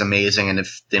of it is amazing. And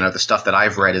if the stuff that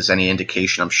I've read is any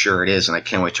indication, I'm sure it is. And I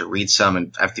can't wait to read some.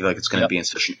 And I feel like it's going to be in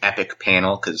such an epic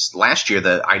panel, because last year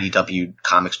the IDW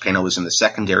comics panel was in the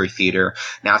secondary theater.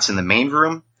 Now it's in the main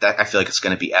room. That I feel like it's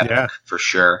going to be epic for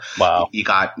sure. Wow. You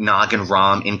got Nog and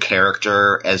Rom in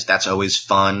character, as that's always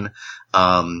fun.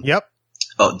 Yep.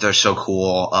 Oh, they're so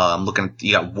cool.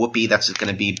 You got Whoopi. That's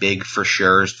going to be big for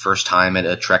sure. First time at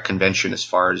a Trek convention as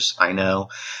far as I know.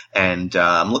 And,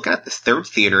 I'm looking at the third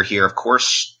theater here. Of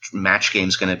course, Match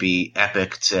Game's going to be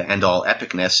epic to end all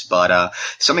epicness. But,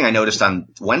 something I noticed on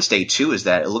Wednesday too is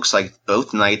that it looks like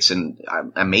both nights and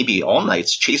maybe all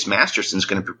nights, Chase Masterson's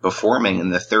going to be performing in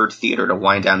the third theater to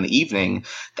wind down the evening.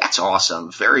 That's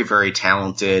awesome. Very, very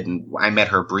talented. And I met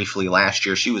her briefly last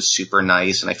year. She was super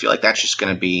nice. And I feel like that's just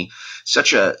going to be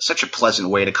such a pleasant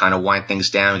way to kind of wind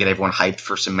things down and get everyone hyped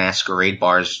for some masquerade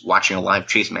bars watching a live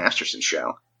Chase Masterson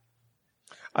show.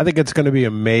 I think it's going to be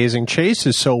amazing. Chase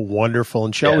is so wonderful,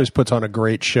 and she always puts on a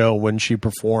great show when she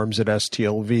performs at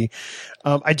STLV.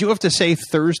 I do have to say,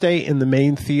 Thursday in the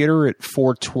main theater at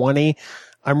 4:20,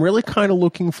 I'm really kind of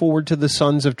looking forward to the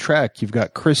Sons of Trek. You've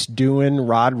got Chris Doohan,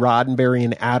 Rod Roddenberry,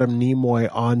 and Adam Nimoy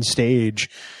on stage.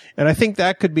 And I think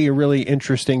that could be a really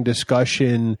interesting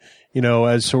discussion,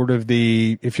 as sort of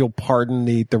if you'll pardon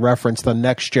the reference, the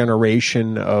next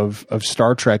generation of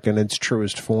Star Trek in its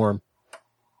truest form.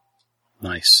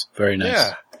 Nice. Very nice.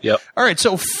 Yeah. Yep. All right.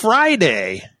 So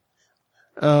Friday,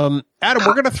 Adam,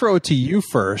 we're going to throw it to you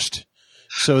first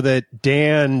so that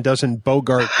Dan doesn't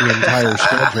bogart the entire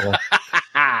schedule.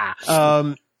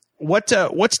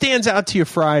 What stands out to you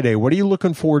Friday? What are you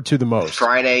looking forward to the most?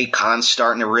 Friday, con's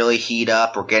starting to really heat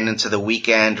up. We're getting into the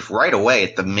weekend right away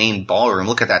at the main ballroom.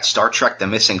 Look at that Star Trek, The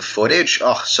Missing Footage.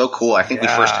 Oh, so cool. I think we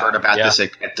first heard about this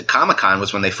at the Comic-Con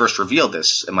was when they first revealed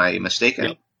this. Am I mistaken?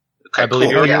 Yep. Okay, I believe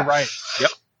cool. you're right.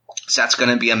 Yep. So that's going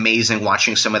to be amazing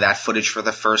watching some of that footage for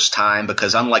the first time,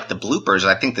 because unlike the bloopers,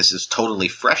 I think this is totally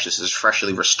fresh. This is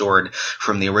freshly restored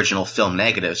from the original film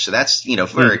negative. So that's,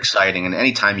 very exciting. And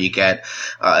anytime you get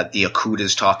the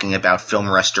Okudas talking about film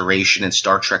restoration and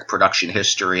Star Trek production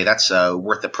history, that's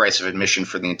worth the price of admission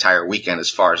for the entire weekend as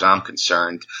far as I'm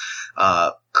concerned.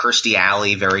 Kirstie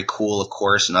Alley, very cool, of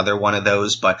course, another one of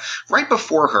those. But right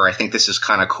before her, I think this is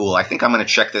kind of cool. I think I'm going to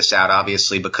check this out,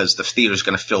 obviously, because the theater's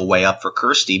going to fill way up for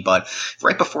Kirstie. But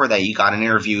right before that, you got an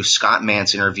interview, Scott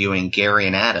Mantz interviewing Gary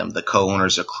and Adam, the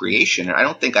co-owners of Creation. And I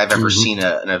don't think I've ever seen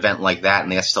an event like that in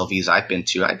the STLVs I've been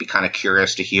to. I'd be kind of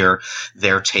curious to hear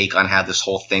their take on how this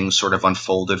whole thing sort of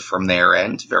unfolded from their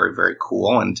end. Very, very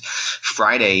cool. And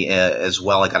Friday as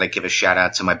well, I got to give a shout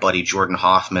out to my buddy Jordan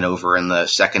Hoffman over in the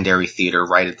secondary theater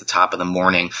right at the top of the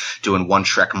morning doing One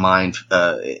Trek Mind.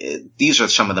 These are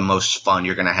some of the most fun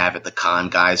you're going to have at the con,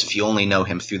 guys. If you only know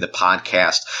him through the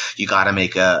podcast, you got to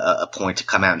make a point to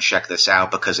come out and check this out,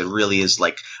 because it really is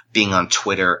like being on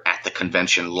Twitter at the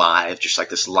convention live, just like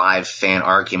this live fan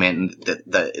argument. And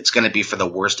it's going to be for the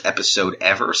worst episode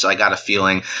ever. So I got a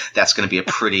feeling that's going to be a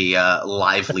pretty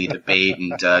lively debate.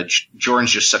 And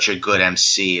Jordan's just such a good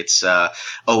MC. It's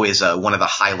always one of the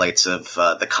highlights of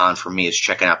the con for me is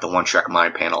checking out the One Trek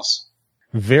Mind panels.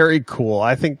 Very cool.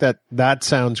 I think that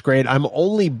sounds great. I'm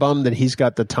only bummed that he's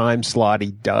got the time slot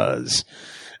he does.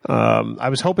 I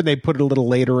was hoping they'd put it a little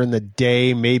later in the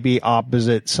day, maybe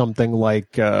opposite something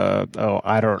like,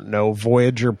 I don't know,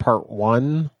 Voyager Part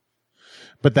 1.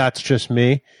 But that's just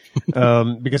me.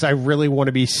 Because I really want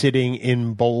to be sitting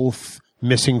in both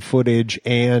missing footage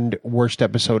and worst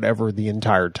episode ever the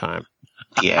entire time.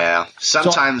 Yeah.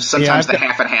 Sometimes the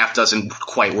half and half doesn't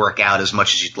quite work out as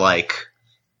much as you'd like.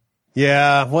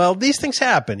 Yeah, well, these things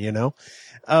happen, you know.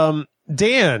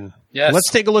 Dan, yes.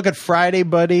 Let's take a look at Friday,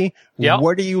 buddy. Yep.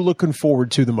 What are you looking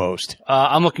forward to the most?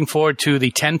 I'm looking forward to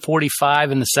the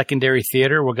 10:45 in the secondary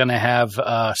theater. We're going to have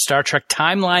Star Trek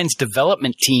Timeline's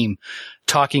development team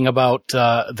talking about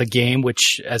the game,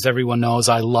 which, as everyone knows,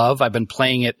 I love. I've been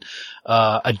playing it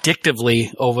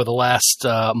addictively over the last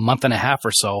month and a half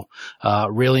or so,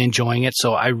 really enjoying it.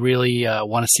 So I really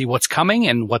want to see what's coming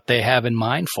and what they have in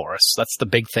mind for us. That's the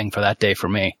big thing for that day for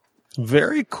me.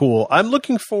 Very cool. I'm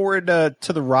looking forward to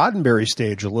the Roddenberry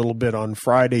stage a little bit on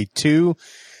Friday, too.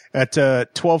 At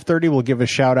 12:30, we'll give a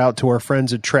shout out to our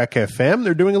friends at Trek FM.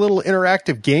 They're doing a little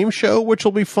interactive game show, which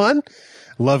will be fun.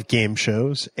 Love game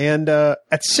shows. And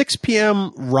at 6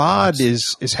 p.m., Rod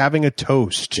is having a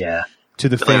toast to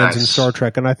the fans in Star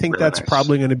Trek, and I think that's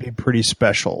probably going to be pretty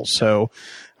special. So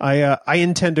I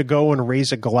intend to go and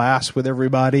raise a glass with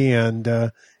everybody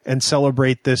and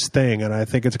celebrate this thing, and I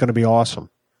think it's going to be awesome.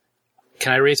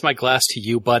 Can I raise my glass to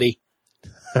you, buddy?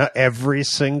 Every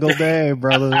single day,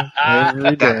 brother.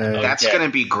 Every day. That's going to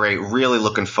be great. Really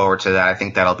looking forward to that. I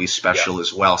think that'll be special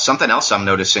as well. Something else I'm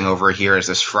noticing over here is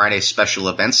this Friday special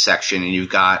events section. And you've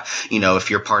got, if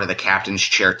you're part of the Captain's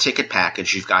Chair ticket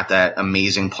package, you've got that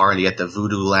amazing party at the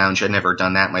Voodoo Lounge. I've never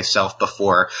done that myself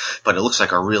before, but it looks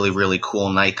like a really, really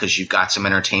cool night because you've got some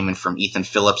entertainment from Ethan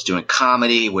Phillips doing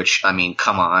comedy, which, I mean,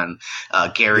 come on.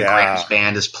 Gary Graham's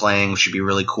band is playing, which should be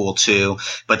really cool too.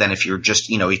 But then if you're just,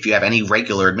 if you have any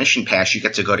regular admission pass, you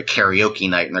get to go to karaoke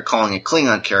night, and they're calling it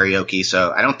Klingon karaoke.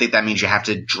 So I don't think that means you have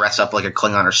to dress up like a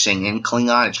Klingon or sing in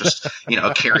Klingon. It's just, a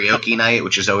karaoke night,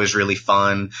 which is always really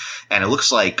fun. And it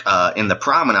looks like, in the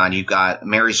promenade, you've got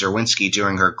Mary Zerwinski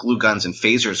doing her glue guns and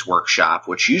phasers workshop,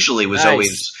 which usually was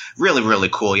always really, really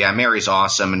cool. Yeah. Mary's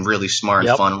awesome and really smart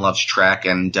and fun and loves Trek.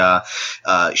 And,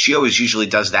 she always usually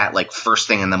does that like first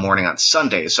thing in the morning on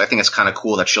Sundays. So I think it's kind of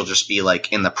cool that she'll just be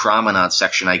like in the promenade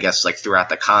section, I guess, like throughout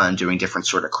the con doing different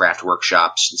sort of craft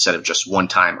workshops instead of just one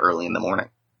time early in the morning.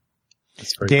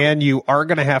 Dan, cool. You are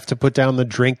going to have to put down the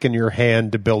drink in your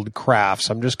hand to build crafts.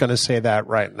 I'm just going to say that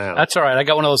right now. That's all right. I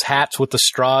got one of those hats with the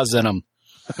straws in them.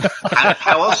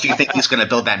 How else do you think he's going to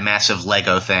build that massive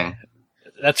Lego thing?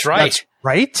 That's right.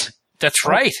 That's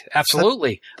right.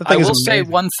 Absolutely. I will say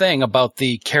one thing about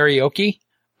the karaoke.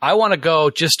 I want to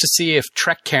go just to see if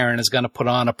Trek Karen is going to put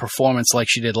on a performance like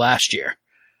she did last year.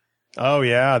 Oh,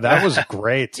 yeah. That was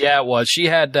great. Yeah, it was. She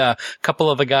had a couple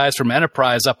of the guys from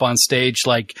Enterprise up on stage,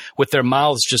 like with their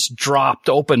mouths just dropped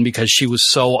open because she was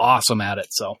so awesome at it.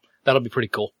 So that'll be pretty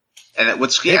cool. And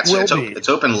it's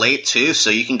open late too, so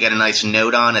you can get a nice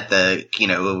note on at the,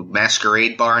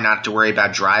 masquerade bar, not to worry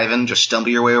about driving. Just stumble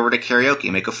your way over to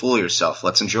karaoke, make a fool of yourself.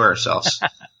 Let's enjoy ourselves.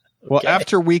 Well,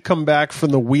 after we come back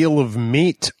from the Wheel of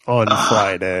Meat on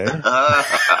Friday,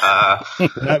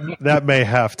 that may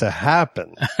have to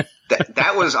happen.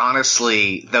 That was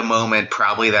honestly the moment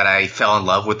probably that I fell in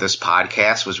love with this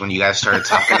podcast was when you guys started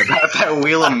talking about that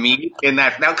Wheel of Meat in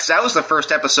that. Now, because that was the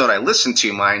first episode I listened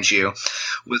to, mind you.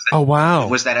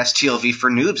 Was that STLV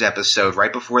for Noobs episode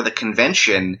right before the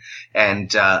convention.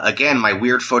 And again, my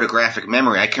weird photographic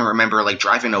memory, I can remember like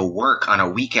driving to work on a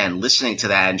weekend listening to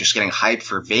that and just getting hyped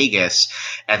for Vegas.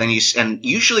 And then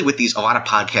usually with a lot of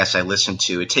podcasts I listen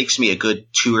to, it takes me a good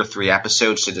 2 or 3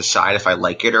 episodes to decide if I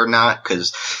like it or not,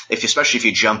 because especially if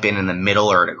you jump in the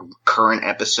middle or at a current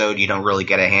episode, you don't really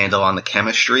get a handle on the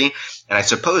chemistry. And I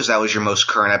suppose that was your most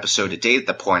current episode to date at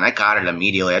the point. I got it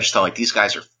immediately. I just thought like these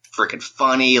guys are freaking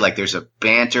funny. Like there's a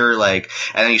banter, and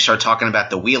then you start talking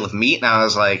about the Wheel of Meat and I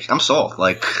was like, I'm sold.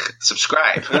 Like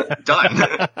subscribe.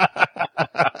 Done.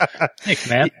 Thanks,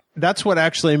 man. That's what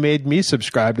actually made me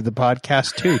subscribe to the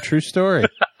podcast too. True story.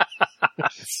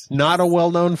 Not a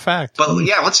well-known fact. But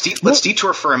yeah, let's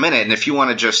detour for a minute. And if you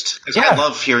want to because I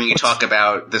love hearing you talk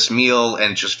about this meal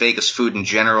and just Vegas food in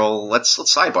general. Let's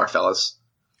sidebar, fellas.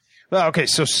 Well, okay.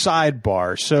 So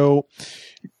sidebar. So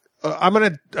I'm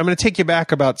going to take you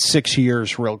back about 6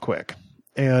 years real quick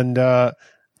and,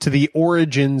 to the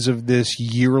origins of this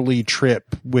yearly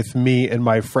trip with me and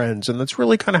my friends. And that's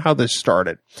really kind of how this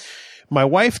started. My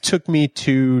wife took me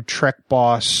to Trek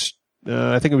Boss.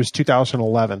 I think it was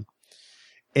 2011.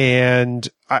 and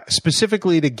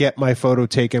specifically to get my photo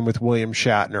taken with William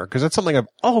Shatner, because that's something I've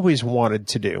always wanted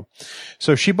to do.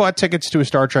 So she bought tickets to a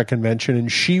Star Trek convention,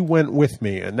 and she went with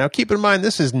me. And now keep in mind,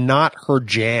 this is not her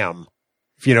jam,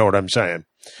 if you know what I'm saying.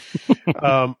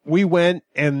 We went,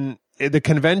 and the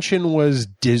convention was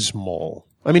dismal.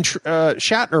 I mean,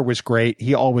 Shatner was great.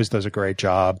 He always does a great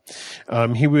job.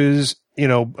 He was,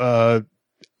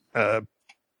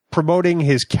 promoting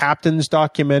his Captain's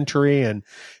documentary and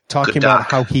talking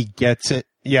about how he gets it.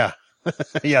 Yeah.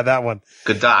 Yeah, that one.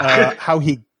 Good doc. How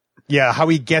he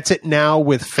gets it now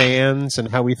with fans and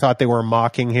how he thought they were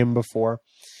mocking him before.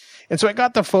 And so I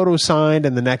got the photo signed,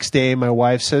 and the next day my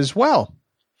wife says, well,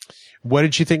 what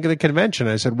did you think of the convention?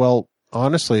 I said, well,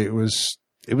 honestly, it was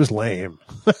lame.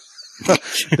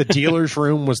 The dealer's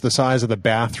room was the size of the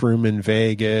bathroom in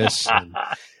Vegas. And,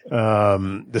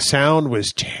 the sound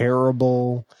was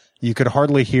terrible. You could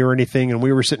hardly hear anything, and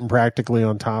we were sitting practically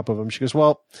on top of him. She goes,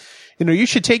 well, you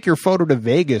should take your photo to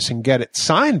Vegas and get it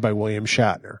signed by William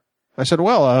Shatner. I said,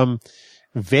 well,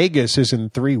 Vegas is in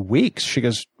 3 weeks. She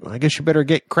goes, I guess you better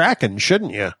get cracking,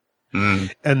 shouldn't you?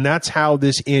 Mm. And that's how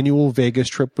this annual Vegas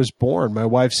trip was born. My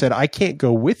wife said, I can't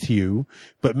go with you,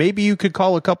 but maybe you could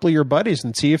call a couple of your buddies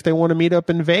and see if they want to meet up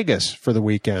in Vegas for the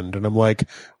weekend. And I'm like,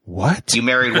 what? You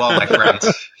married well, my friend.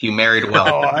 You married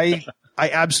well. Oh, I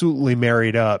absolutely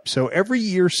married up. So every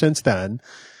year since then,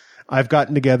 I've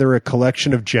gotten together a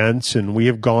collection of gents, and we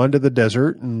have gone to the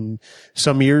desert. And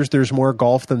some years there's more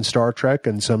golf than Star Trek,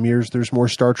 and some years there's more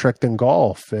Star Trek than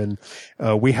golf. And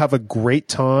we have a great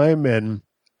time, and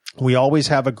we always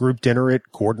have a group dinner at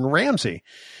Gordon Ramsay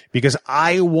because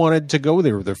I wanted to go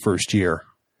there the first year.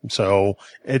 So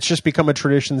it's just become a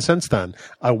tradition since then.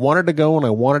 I wanted to go, and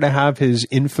I wanted to have his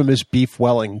infamous beef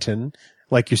Wellington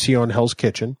like you see on Hell's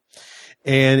Kitchen.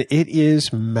 And it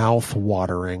is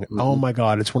mouth-watering. Mm-hmm. Oh, my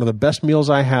God. It's one of the best meals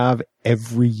I have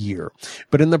every year.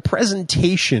 But in the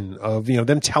presentation of,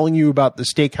 them telling you about the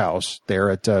steakhouse there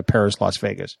at Paris, Las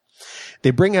Vegas, they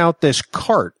bring out this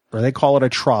cart, or they call it a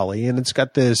trolley, and it's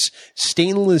got this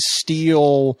stainless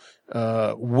steel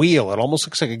wheel. It almost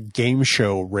looks like a game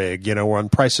show rig, where on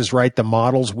Price is Right, the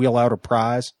models wheel out a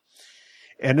prize.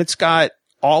 And it's got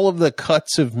all of the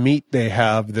cuts of meat they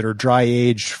have that are dry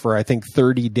aged for, I think,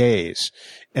 30 days.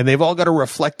 And they've all got a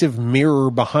reflective mirror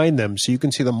behind them, so you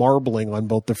can see the marbling on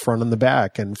both the front and the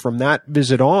back. And from that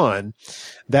visit on,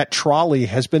 that trolley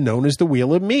has been known as the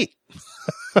Wheel of Meat.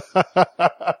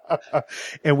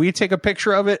 And we take a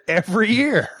picture of it every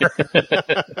year.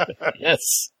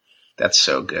 Yes. That's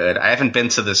so good. I haven't been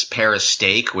to this Paris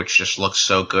steak, which just looks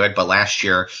so good. But last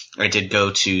year I did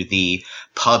go to the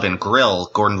pub and grill,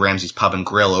 Gordon Ramsay's pub and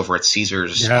grill over at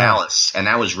Caesar's Palace. And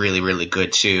that was really, really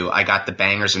good too. I got the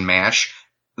bangers and mash.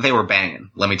 They were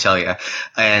banging, let me tell you.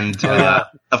 And,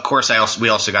 of course we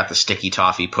also got the sticky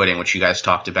toffee pudding, which you guys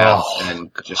talked about. Oh,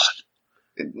 and just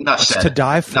enough said. To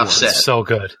die for. Said. So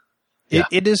good. Yeah.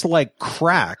 It is like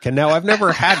crack. And now I've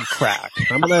never had crack.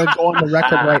 I'm going to go on the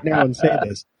record right now and say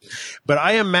this. But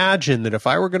I imagine that if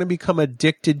I were going to become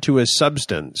addicted to a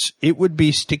substance, it would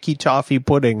be sticky toffee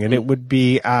pudding, and it would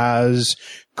be as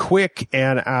quick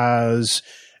and as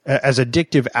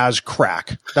addictive as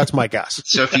crack. That's my guess.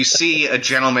 So if you see a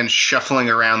gentleman shuffling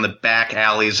around the back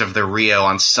alleys of the Rio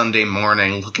on Sunday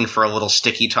morning looking for a little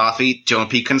sticky toffee, don't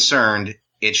be concerned.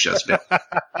 It's just been.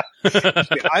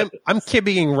 I'm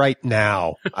kibbying right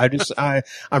now.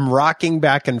 I'm rocking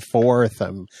back and forth.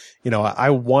 I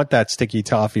want that sticky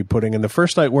toffee pudding. And the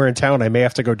first night we're in town, I may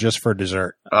have to go just for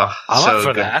dessert. I'm up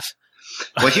for that.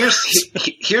 Well,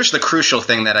 here's the crucial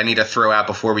thing that I need to throw out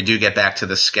before we do get back to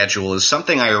the schedule is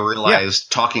something I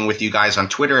realized talking with you guys on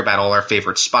Twitter about all our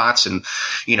favorite spots. And,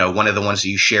 one of the ones that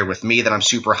you shared with me that I'm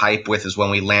super hyped with is when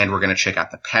we land, we're going to check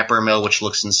out the Pepper Mill, which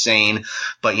looks insane.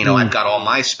 But, I've got all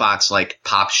my spots like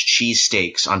Pop's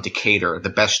Cheesesteaks on Decatur, the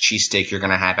best cheesesteak you're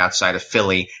going to have outside of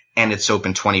Philly. And it's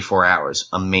open 24 hours.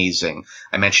 Amazing.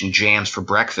 I mentioned Jams for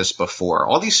breakfast before.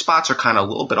 All these spots are kind of a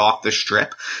little bit off the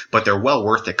strip, but they're well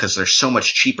worth it because they're so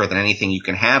much cheaper than anything you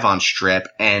can have on strip.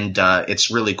 And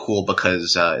it's really cool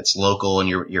because it's local and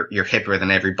you're hipper than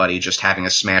everybody just having a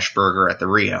smash burger at the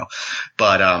Rio.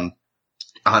 But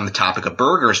on the topic of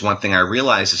burgers, one thing I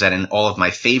realized is that in all of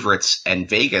my favorites in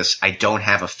Vegas, I don't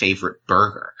have a favorite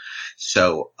burger.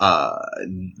 So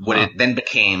it then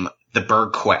became the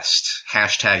Berg Quest,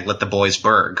 hashtag let the boys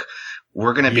Berg.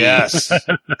 We're going to be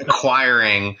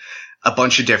acquiring a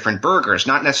bunch of different burgers,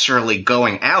 not necessarily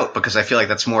going out because I feel like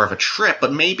that's more of a trip,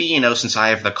 but maybe, since I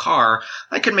have the car,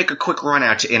 I can make a quick run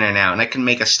out to In-N-Out and I can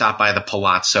make a stop by the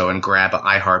Palazzo and grab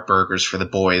I Heart Burgers for the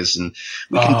boys, and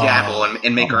we can dabble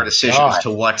and make our decisions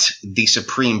to what the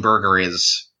supreme burger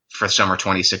is for summer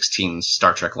 2016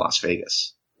 Star Trek Las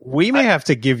Vegas. We may have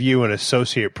to give you an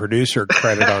associate producer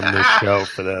credit on this show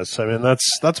for this. I mean,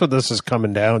 that's what this is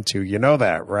coming down to. You know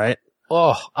that, right?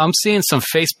 Oh, I'm seeing some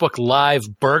Facebook Live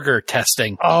burger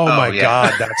testing. Oh my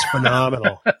God, that's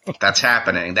phenomenal. That's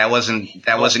happening. That wasn't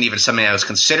even something I was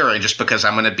considering, just because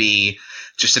I'm going to be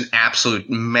just an absolute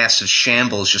mess of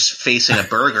shambles just facing a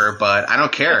burger, but I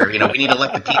don't care. We need to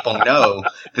let the people know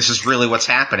this is really what's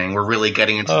happening. We're really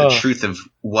getting into the truth of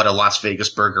what a Las Vegas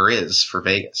burger is for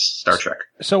Vegas, Star Trek.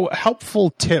 So,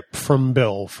 helpful tip from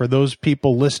Bill for those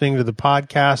people listening to the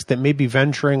podcast that may be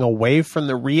venturing away from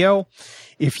the Rio.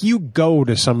 If you go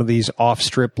to some of these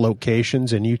off-strip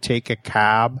locations and you take a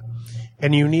cab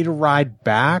and you need a ride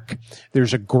back,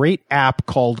 there's a great app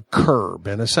called Curb,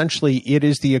 and essentially it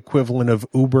is the equivalent of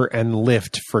Uber and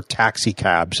Lyft for taxi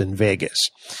cabs in Vegas.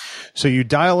 So you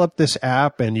dial up this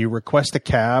app and you request a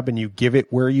cab and you give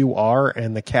it where you are,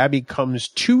 and the cabbie comes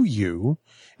to you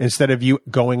instead of you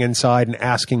going inside and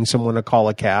asking someone to call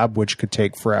a cab, which could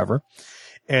take forever.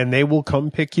 And they will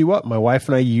come pick you up. My wife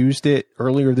and I used it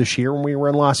earlier this year when we were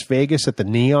in Las Vegas at the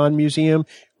Neon Museum.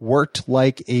 Worked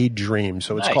like a dream.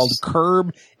 So it's called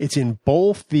Curb. It's in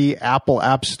both the Apple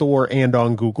App Store and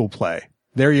on Google Play.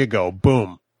 There you go.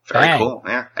 Boom. Very cool.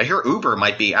 Yeah. I hear Uber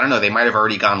might be, I don't know, they might have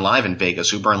already gone live in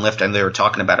Vegas. Uber and Lyft, and they were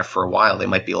talking about it for a while. They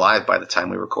might be live by the time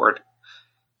we record.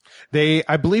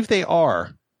 I believe they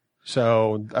are.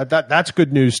 So that's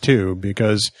good news too,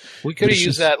 because we could have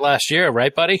used that last year,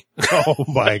 right, buddy? Oh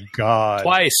my God.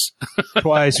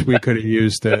 Twice we could have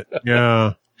used it.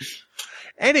 Yeah.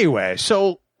 Anyway,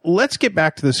 so let's get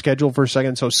back to the schedule for a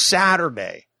second. So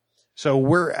Saturday. So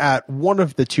we're at one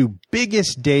of the two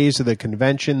biggest days of the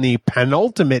convention, the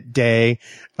penultimate day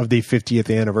of the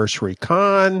 50th anniversary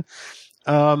con.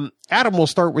 Adam, we'll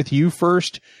start with you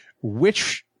first.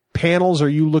 Which panels are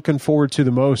you looking forward to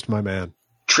the most, my man?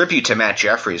 Tribute to Matt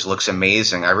Jeffries looks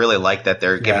amazing. I really like that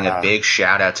they're giving a big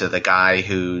shout out to the guy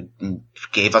who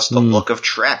gave us the look of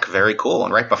Trek. Very cool.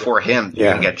 And right before him, you're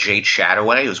going to get Jade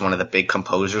Chataway, who's one of the big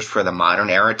composers for the modern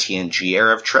era, TNG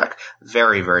era of Trek.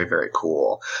 Very, very, very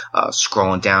cool.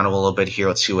 Scrolling down a little bit here,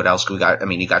 let's see what else we got. I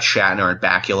mean, you got Shatner and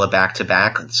Bakula back to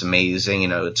back. It's amazing.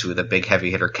 Two of the big heavy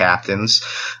hitter captains.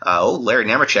 Larry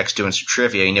Nemechek's doing some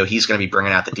trivia. He's going to be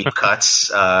bringing out the deep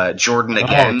cuts. Jordan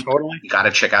again. Oh, totally. You got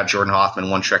to check out Jordan Hoffman,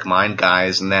 One Trek Mind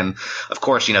guys. And then, of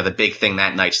course, the big thing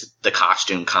that night's the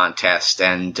costume contest.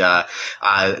 And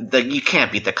you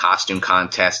can't beat the costume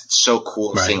contest. It's so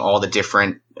cool seeing all the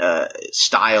different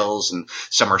styles, and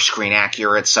some are screen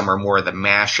accurate, some are more of the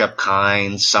mashup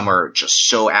kinds, some are just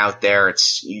so out there.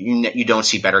 It's you don't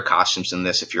see better costumes than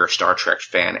this if you're a Star Trek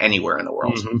fan anywhere in the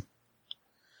world. Mm-hmm.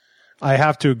 I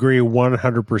have to agree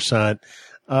 100%.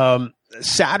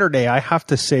 Saturday, I have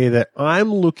to say that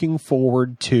I'm looking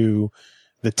forward to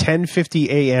the 10:50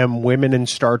 a.m. Women in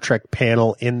Star Trek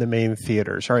panel in the main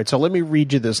theaters. All right, so let me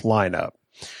read you this lineup.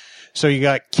 So you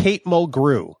got Kate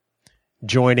Mulgrew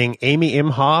joining Amy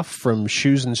Imhoff from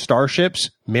Shoes and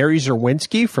Starships, Mary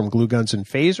Zerwinski from Glue Guns and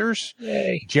Phasers,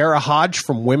 Jara Hodge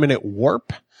from Women at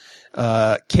Warp,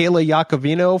 Kayla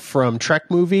Iacovino from Trek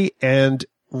Movie, and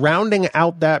rounding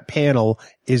out that panel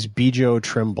is Bijo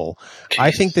Trimble. Jeez.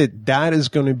 I think that is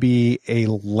going to be a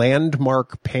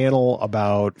landmark panel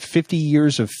about 50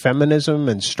 years of feminism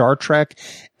and Star Trek,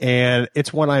 and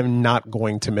it's one I'm not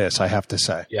going to miss, I have to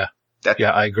say. Yeah.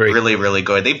 I agree. Really, really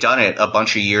good. They've done it a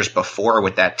bunch of years before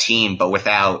with that team, but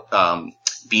without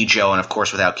Bijo and, of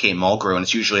course, without Kate Mulgrew, and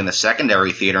it's usually in the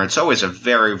secondary theater. And it's always a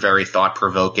very, very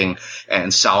thought-provoking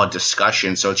and solid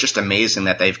discussion. So it's just amazing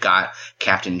that they've got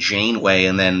Captain Janeway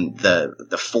and then the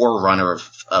forerunner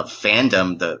of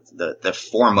fandom, the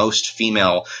foremost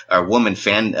female or woman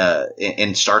fan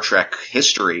in Star Trek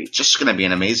history. It's just going to be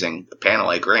an amazing panel.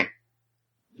 I agree.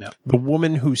 The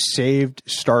woman who saved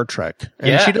Star Trek.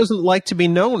 And she doesn't like to be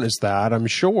known as that, I'm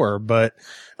sure. But,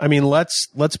 I mean,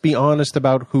 let's be honest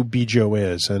about who Bijo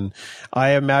is. And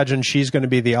I imagine she's going to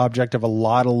be the object of a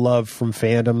lot of love from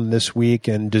fandom this week,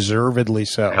 and deservedly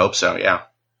so. I hope so, yeah.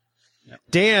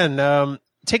 Dan,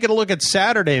 taking a look at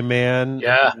Saturday, man.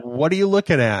 Yeah. What are you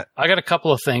looking at? I got a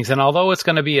couple of things. And although it's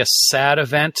going to be a sad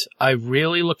event, I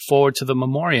really look forward to the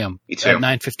Memoriam at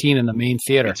 9:15 in the main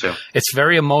theater. Me too. It's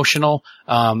very emotional.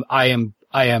 I am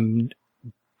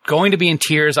going to be in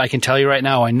tears. I can tell you right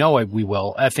now. I know we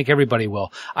will. I think everybody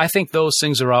will. I think those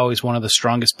things are always one of the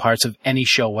strongest parts of any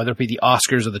show, whether it be the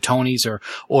Oscars or the Tonys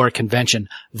or a convention.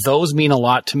 Those mean a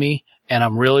lot to me, and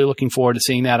I'm really looking forward to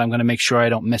seeing that. I'm going to make sure I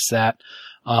don't miss that.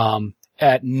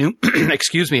 At noon,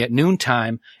 at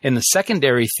noontime in the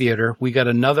secondary theater, we got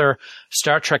another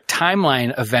Star Trek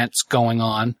Timeline events going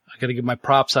on. I got to give my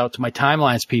props out to my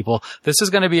Timelines people. This is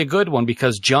going to be a good one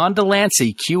because John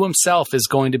Delancey, Q himself, is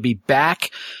going to be back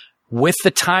with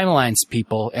the Timelines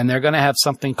people, and they're going to have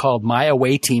something called My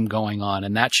Away Team going on,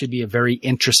 and that should be a very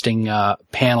interesting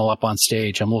panel up on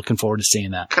stage. I'm looking forward to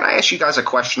seeing that. Can I ask you guys a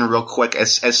question real quick?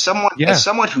 As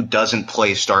someone who doesn't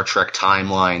play Star Trek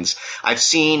Timelines, I've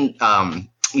seen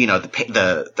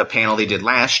the panel they did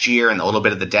last year and a little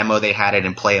bit of the demo they had it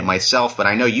and play it myself, but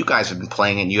I know you guys have been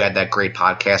playing it and you had that great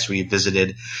podcast where you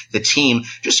visited the team.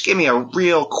 Just give me a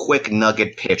real quick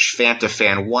nugget pitch, fan to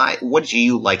fan. What do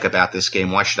you like about this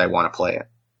game? Why should I want to play it?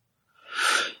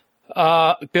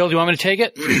 Bill, do you want me to take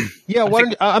it? Yeah,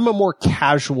 I'm a more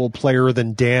casual player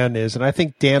than Dan is, and I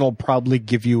think Dan will probably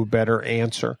give you a better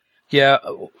answer. Yeah.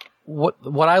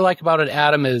 What I like about it,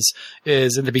 Adam, is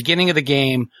in the beginning of the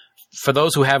game, for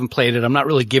those who haven't played it, I'm not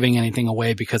really giving anything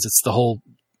away because it's the whole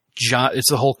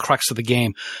crux of the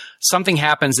game. Something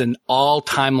happens and all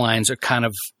timelines are kind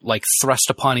of like thrust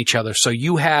upon each other. So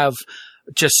you have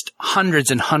just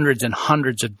hundreds and hundreds and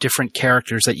hundreds of different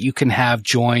characters that you can have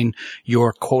join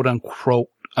your quote unquote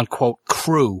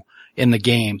crew in the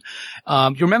game.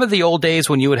 You remember the old days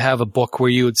when you would have a book where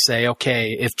you would say,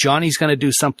 okay, if Johnny's going to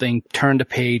do something, turn to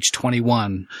page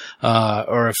 21.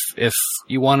 Or if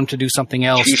you want him to do something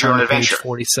else, turn to page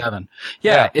 47.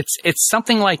 Yeah, it's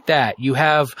something like that. You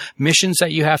have missions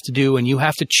that you have to do and you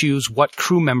have to choose what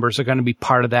crew members are going to be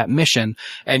part of that mission.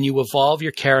 And you evolve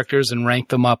your characters and rank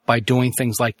them up by doing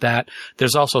things like that.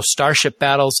 There's also starship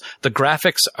battles. The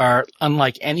graphics are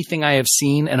unlike anything I have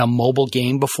seen in a mobile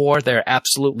game before. They're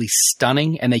absolutely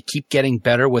stunning, and they keep getting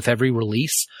better with every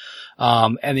release.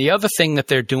 And the other thing that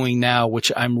they're doing now,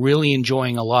 which I'm really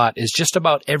enjoying a lot, is just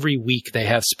about every week they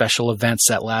have special events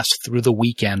that last through the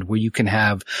weekend where you can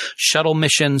have shuttle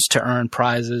missions to earn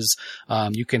prizes.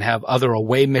 You can have other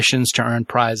away missions to earn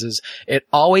prizes. It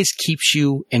always keeps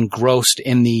you engrossed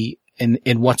in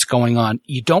what's going on.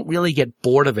 You don't really get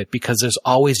bored of it because there's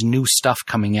always new stuff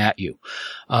coming at you.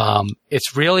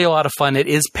 It's really a lot of fun. It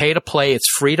is pay to play. It's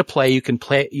free to play. You can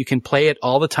play it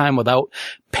all the time without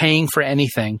paying for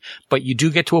anything, but you do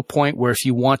get to a point where if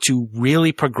you want to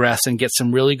really progress and get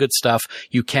some really good stuff,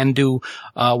 you can do,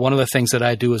 one of the things that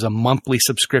I do is a monthly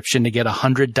subscription to get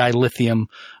 100 dilithium,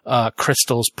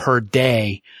 crystals per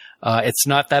day. It's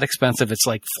not that expensive. It's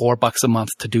like $4 a month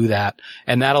to do that.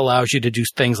 And that allows you to do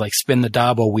things like spin the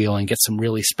Dabo wheel and get some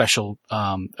really special,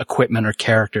 equipment or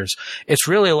characters. It's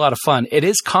really a lot of fun. It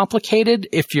is complicated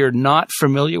if you're not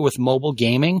familiar with mobile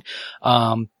gaming.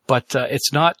 But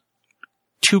it's not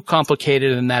too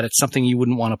complicated in that it's something you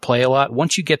wouldn't want to play a lot.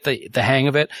 Once you get the hang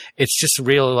of it, it's just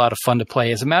really a lot of fun to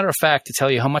play. As a matter of fact, to tell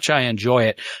you how much I enjoy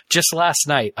it, just last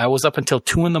night, I was up until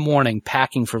 2 a.m.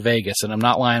 packing for Vegas, and I'm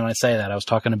not lying when I say that. I was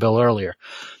talking to Bill earlier.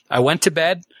 I went to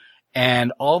bed,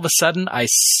 and all of a sudden, I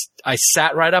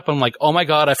sat right up. I'm like, oh my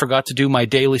God, I forgot to do my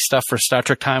daily stuff for Star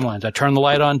Trek Timelines. I turned the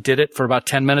light on, did it for about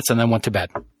 10 minutes, and then went to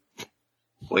bed.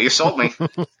 Well, you sold me.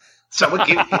 So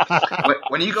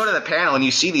when you go to the panel and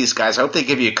you see these guys, I hope they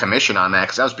give you a commission on that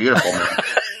because that was beautiful, man.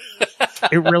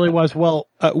 It really was. Well,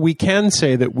 we can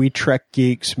say that We Trek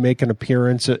Geeks make an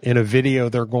appearance in a video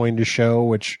they're going to show,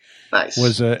 which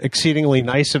was exceedingly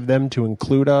nice of them to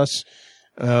include us.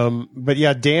 But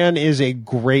yeah, Dan is a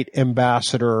great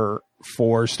ambassador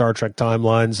for Star Trek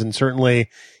Timelines, and certainly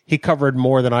he covered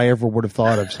more than I ever would have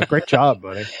thought of. So great job,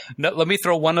 buddy. No, let me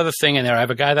throw one other thing in there. I have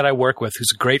a guy that I work with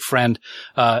who's a great friend.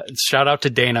 Shout out to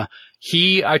Dana.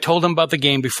 I told him about the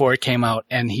game before it came out,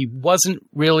 and he was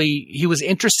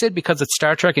interested because it's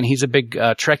Star Trek and he's a big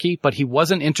Trekkie, but he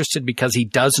wasn't interested because he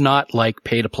does not like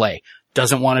pay to play,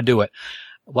 doesn't want to do it.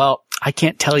 Well, I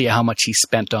can't tell you how much he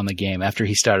spent on the game after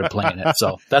he started playing it.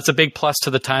 So that's a big plus to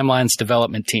the Timelines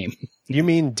development team. You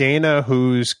mean Dana,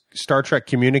 who's Star Trek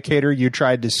communicator you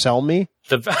tried to sell me?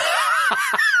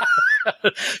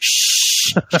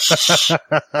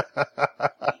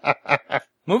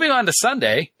 Moving on to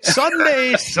Sunday.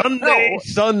 Sunday.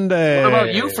 What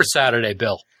about you for Saturday,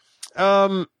 Bill?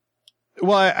 Well,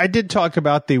 I did talk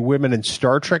about the Women in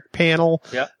Star Trek panel.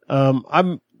 Yeah.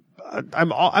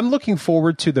 I'm looking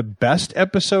forward to the best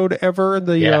episode ever,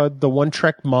 the One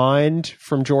Trek Mind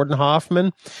from Jordan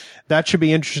Hoffman. That should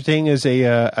be interesting as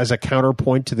a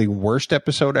counterpoint to the worst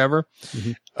episode ever.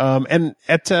 Mm-hmm. And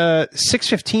at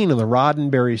 6:15 on the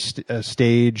Roddenberry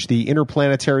stage, the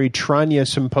Interplanetary Tranya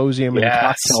Symposium and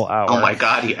Cocktail Hour. Oh my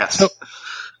God, yes. So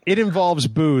it involves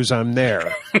booze. I'm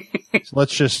there. So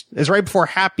it's right before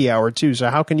happy hour too. So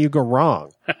how can you go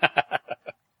wrong?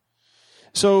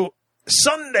 So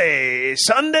Sunday.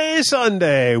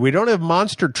 We don't have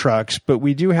monster trucks, but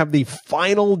we do have the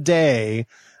final day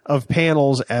of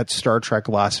panels at Star Trek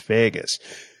Las Vegas.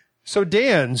 So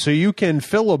Dan, so you can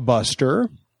filibuster.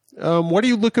 What are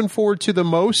you looking forward to the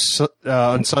most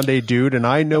on Sunday, dude? And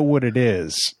I know what it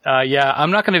is. Yeah,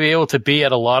 I'm not going to be able to be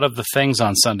at a lot of the things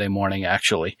on Sunday morning,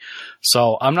 actually.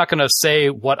 So I'm not going to say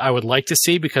what I would like to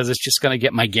see because it's just going to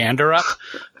get my gander up.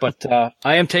 But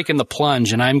I am taking the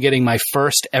plunge, and I'm getting my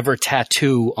first ever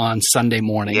tattoo on Sunday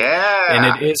morning. Yeah.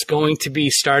 And it is going to be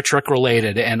Star Trek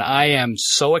related, and I am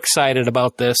so excited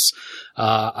about this.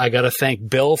 I got to thank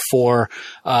Bill for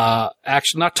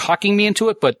actually not talking me into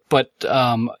it, but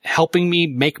helping me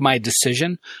make my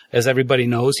decision. As everybody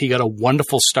knows, he got a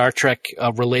wonderful Star Trek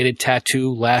related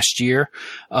tattoo last year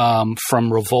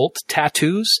from Revolt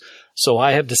Tattoos. So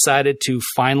I have decided to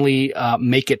finally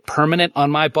make it permanent on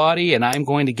my body, and I'm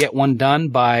going to get one done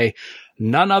by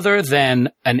none other than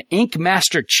an Ink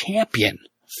Master champion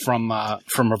from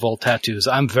Revolt Tattoos.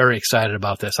 I'm very excited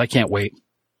about this. I can't wait.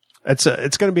 It's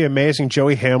going to be amazing.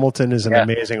 Joey Hamilton is an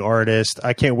amazing artist.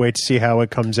 I can't wait to see how it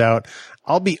comes out.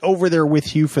 I'll be over there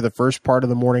with you for the first part of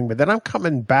the morning, but then I'm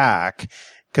coming back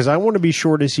because I want to be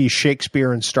sure to see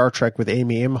Shakespeare and Star Trek with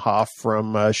Amy Imhoff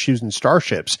from Shoes and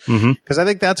Starships, because I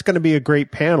think that's going to be a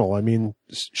great panel. I mean,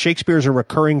 Shakespeare's a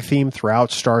recurring theme throughout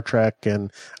Star Trek,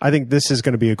 and I think this is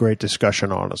going to be a great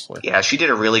discussion, honestly. Yeah, she did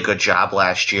a really good job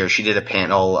last year. She did a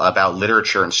panel about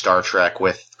literature in Star Trek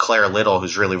with Claire Little,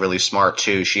 who's really, really smart,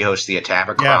 too. She hosts the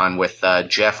Atavacron with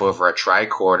Jeff over at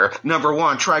Tricorder. Number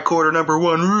one, Tricorder, number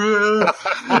one.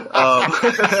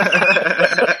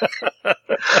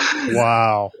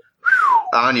 Wow.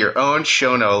 On your own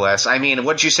show, no less. I mean,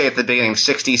 what did you say at the beginning?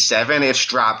 67? It's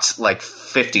dropped like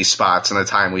 50 spots in the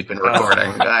time we've been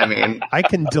recording. I mean, I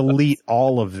can delete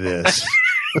all of this.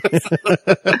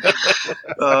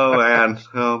 Oh, man.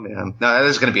 No, that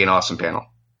is going to be an awesome panel.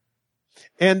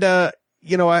 And, I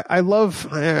love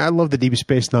the Deep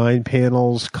Space Nine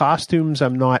panels. Costumes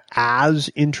I'm not as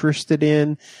interested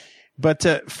in.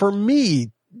 But for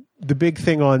me, the big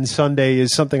thing on Sunday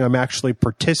is something I'm actually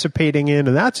participating in,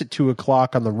 and that's at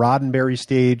 2:00 on the Roddenberry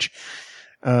stage.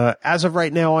 As of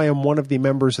right now, I am one of the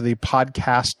members of the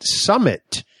Podcast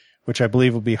Summit, which I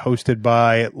believe will be hosted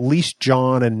by at least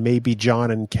John and maybe John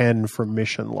and Ken from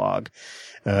Mission Log.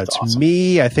 It's awesome.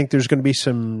 Me. I think there's going to be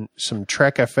some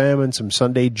Trek FM and some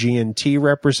Sunday GNT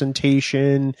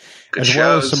representation, Good as shows.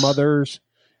 well as some others.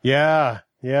 Yeah,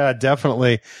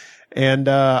 definitely. And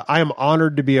I am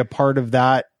honored to be a part of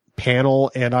that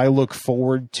panel, and I look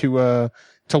forward to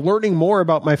learning more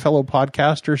about my fellow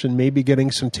podcasters and maybe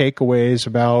getting some takeaways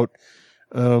about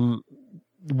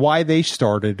why they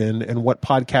started and what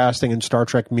podcasting and Star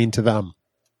Trek mean to them.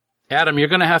 Adam, you're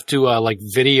going to have to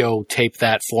videotape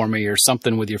that for me or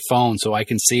something with your phone so I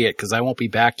can see it because I won't be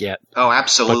back yet. Oh,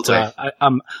 absolutely. But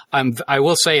I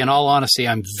will say, in all honesty,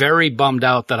 I'm very bummed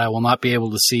out that I will not be able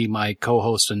to see my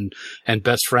co-host and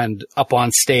best friend up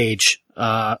on stage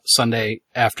Sunday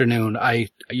afternoon.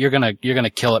 You're gonna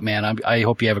kill it, man. I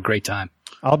hope you have a great time.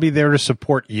 I'll be there to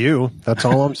support you. That's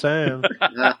all I'm saying.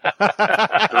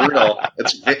 Brutal.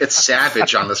 It's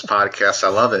savage on this podcast. I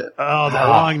love it. Oh, the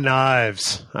long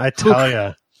knives. I tell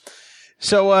you.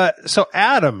 So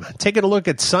Adam, taking a look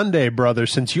at Sunday, brother,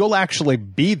 since you'll actually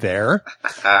be there,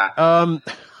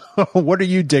 what are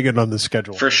you digging on the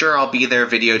schedule? For sure, I'll be there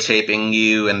videotaping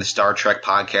you and the Star Trek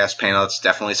podcast panel. It's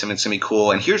definitely something that's going to be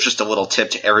cool. And here's just a little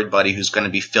tip to everybody who's going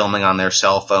to be filming on their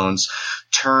cell phones.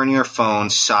 Turn your phone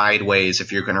sideways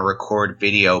if you're going to record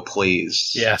video,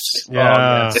 please. Yes.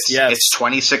 Yeah. It's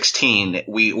 2016.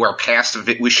 We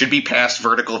should be past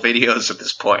vertical videos at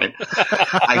this point.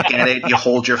 I get it. You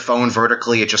hold your phone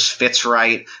vertically. It just fits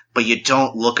right. But you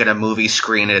don't look at a movie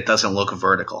screen and it doesn't look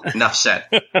vertical. Enough said.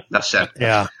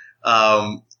 Yeah.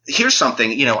 Here's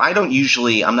something,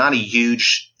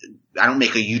 I don't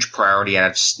make a huge priority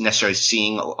out of necessarily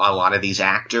seeing a lot of these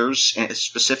actors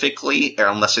specifically, or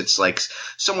unless it's like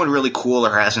someone really cool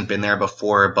or hasn't been there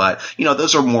before. But,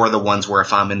 those are more the ones where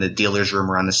if I'm in the dealer's room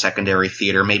or on the secondary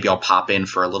theater, maybe I'll pop in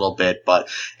for a little bit. But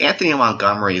Anthony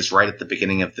Montgomery is right at the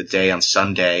beginning of the day on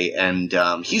Sunday, and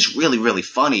he's really, really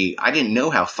funny. I didn't know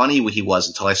how funny he was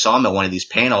until I saw him at one of these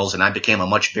panels, and I became a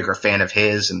much bigger fan of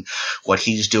his and what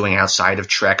he's doing outside of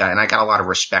Trek. And I got a lot of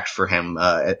respect for him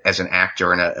as an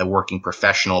actor and a working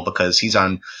professional, because he's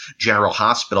on General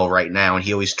Hospital right now and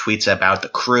he always tweets about the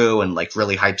crew and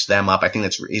really hypes them up. I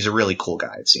think he's a really cool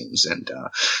guy, it seems. And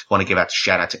want to give a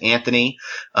shout out to Anthony.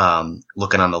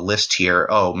 Looking on the list here,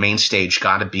 main stage,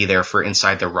 got to be there for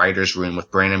Inside the Writer's Room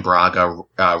with Brandon Braga,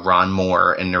 Ron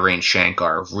Moore, and Narain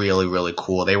Shankar. Really, really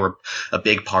cool. They were a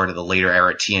big part of the later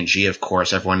era TNG, of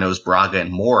course. Everyone knows Braga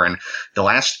and Moore. And the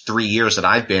last 3 years that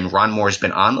I've been, Ron Moore's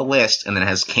been on the list and then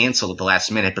has canceled at the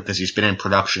last minute because he's been in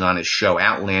production on his show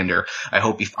Outlander. I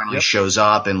hope he finally shows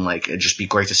up, and like it'd just be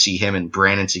great to see him and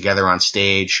Brandon together on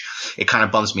stage. It kind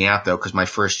of bums me out though, because my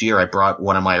first year I brought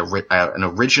one of my an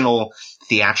original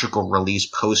theatrical release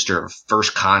poster of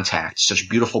First Contact, such a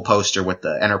beautiful poster with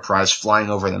the Enterprise flying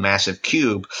over the massive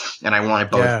cube, and I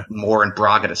wanted both Moore and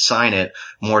Braga to sign it.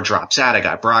 Moore drops out. I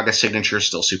got Braga's signature,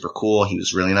 still super cool. He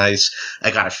was really nice.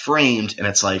 I got it framed, and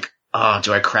it's like, oh,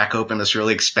 do I crack open this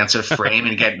really expensive frame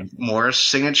and get Moore's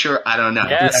signature? I don't know.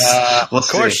 Yes, we'll of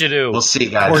course see. You do. We'll see,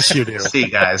 guys. Of course you do.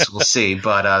 We'll see.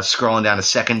 But scrolling down to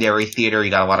secondary theater, you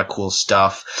got a lot of cool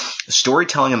stuff.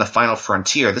 Storytelling in the Final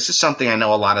Frontier. This is something I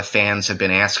know a lot of fans have been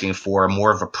asking for,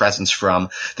 more of a presence from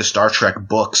the Star Trek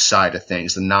books side of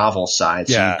things, the novel side.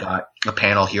 So you've got a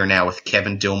panel here now with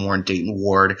Kevin Dillmore and Dayton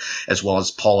Ward, as well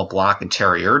as Paula Block and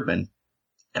Terry Erdman.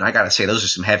 And I gotta say, those are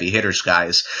some heavy hitters,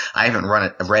 guys. I haven't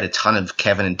read a ton of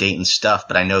Kevin and Dayton's stuff,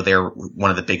 but I know they're one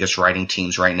of the biggest writing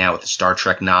teams right now with the Star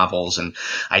Trek novels. And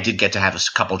I did get to have a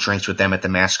couple drinks with them at the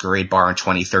Masquerade Bar in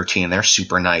 2013, and they're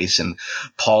super nice. And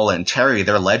Paula and Terry,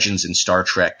 they're legends in Star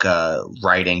Trek,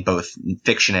 writing, both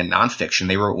fiction and nonfiction.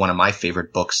 They wrote one of my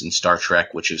favorite books in Star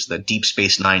Trek, which is the Deep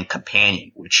Space Nine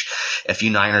Companion, which if you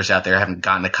Niners out there haven't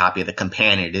gotten a copy of the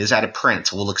Companion, it is out of print.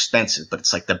 It's a little expensive, but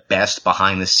it's like the best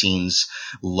behind the scenes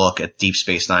look at Deep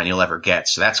Space Nine you'll ever get.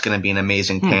 So that's going to be an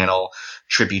amazing panel.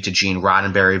 Tribute to Gene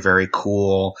Roddenberry, very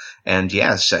cool. And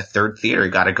yes, at Third Theater,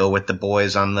 got to go with the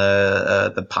boys on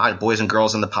the boys and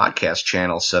girls on the podcast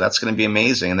channel. So that's going to be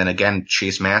amazing. And then again,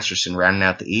 Chase Masterson rounding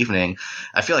out the evening.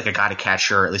 I feel like I got to catch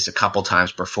her at least a couple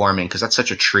times performing, because that's such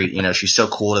a treat. You know, she's so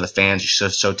cool to the fans.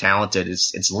 She's so talented.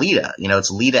 It's Lita. You know, it's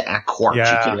Lita at Quark. You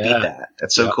can't beat that.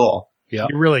 That's so cool. Yeah,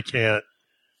 you really can't.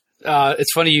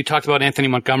 It's funny you talked about Anthony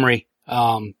Montgomery.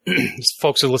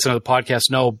 Folks who listen to the podcast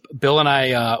know Bill and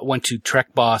I went to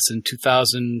Trek Boss in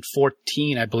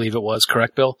 2014, I believe it was.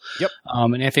 Correct, Bill? Yep.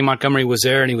 And Anthony Montgomery was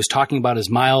there, and he was talking about his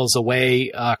Miles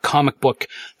Away comic book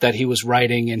that he was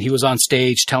writing, and he was on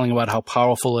stage telling about how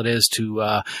powerful it is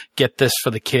to get this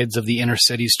for the kids of the inner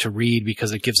cities to read,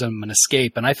 because it gives them an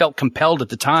escape. And I felt compelled at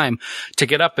the time to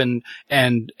get up and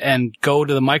go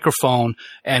to the microphone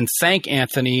and thank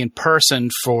Anthony in person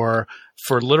for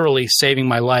literally saving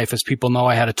my life. As people know,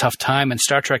 I had a tough time, and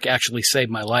Star Trek actually saved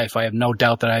my life. I have no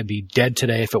doubt that I'd be dead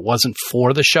today if it wasn't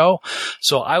for the show.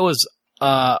 So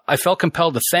I felt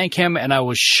compelled to thank him, and I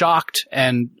was shocked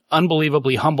and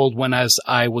unbelievably humbled when, as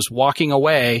I was walking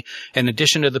away, in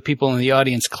addition to the people in the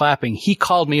audience clapping, he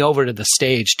called me over to the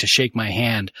stage to shake my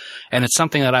hand. And it's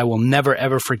something that I will never,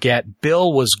 ever forget.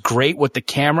 Bill was great with the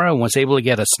camera and was able to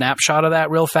get a snapshot of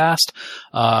that real fast.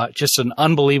 Just an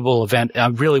unbelievable event. I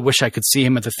really wish I could see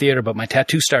him at the theater, but my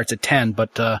tattoo starts at 10,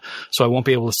 so I won't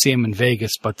be able to see him in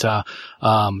Vegas. But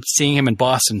seeing him in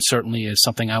Boston certainly is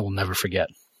something I will never forget.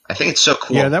 I think it's so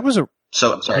cool. Yeah, that was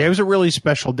it was a really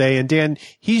special day. And Dan,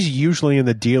 he's usually in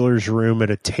the dealer's room at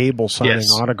a table signing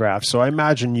autographs, so I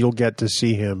imagine you'll get to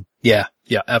see him. Yeah,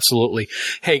 absolutely.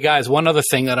 Hey guys, one other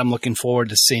thing that I'm looking forward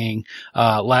to seeing,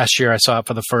 last year I saw it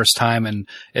for the first time, and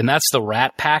that's the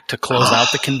Rat Pack to close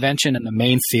out the convention in the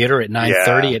main theater at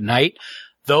 9:30 at night.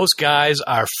 Those guys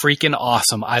are freaking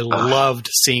awesome. I loved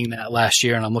seeing that last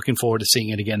year, and I'm looking forward to seeing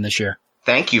it again this year.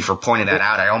 Thank you for pointing that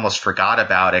out. I almost forgot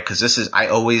about it, because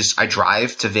I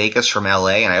drive to Vegas from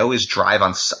LA, and I always drive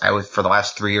for the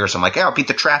last 3 years. I'm like, I'll beat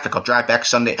the traffic. I'll drive back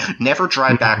Sunday. Never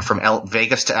drive back from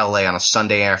Vegas to LA on a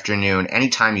Sunday afternoon.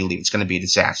 Anytime you leave, it's going to be a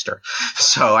disaster.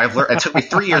 So it took me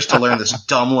 3 years to learn this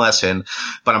dumb lesson,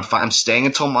 but I'm staying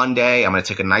until Monday. I'm going to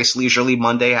take a nice leisurely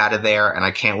Monday out of there, and I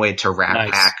can't wait to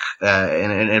Rat Pack,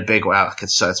 in a big, wow.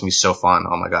 It's going to be so fun.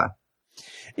 Oh my God.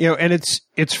 You know, and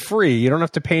it's free. You don't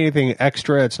have to pay anything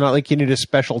extra. It's not like you need a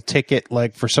special ticket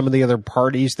like for some of the other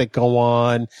parties that go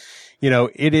on. You know,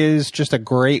 it is just a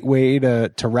great way to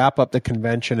wrap up the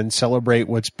convention and celebrate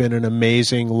what's been an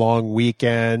amazing long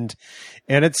weekend.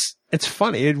 And it's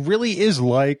fun. It really is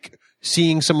like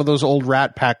seeing some of those old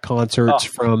Rat Pack concerts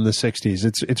from the 60s.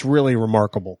 It's really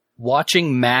remarkable.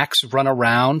 Watching Max run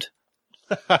around,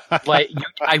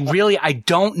 I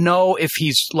don't know if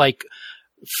he's like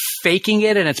faking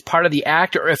it and it's part of the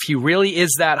act, or if he really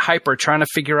is that hyper trying to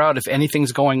figure out if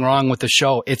anything's going wrong with the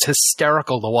show. It's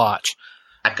hysterical to watch.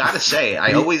 I gotta say,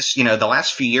 I always, the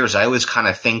last few years, I always kind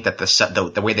of think that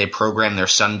the way they program their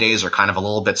Sundays are kind of a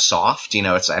little bit soft.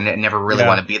 I never really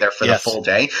want to be there for the full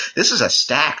day. This is a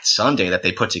stacked Sunday that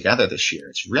they put together this year.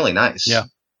 It's really nice. Yeah.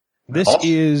 This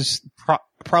is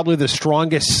probably the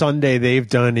strongest Sunday they've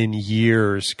done in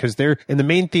years, because they're in the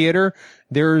main theater.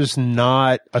 There's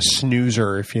not a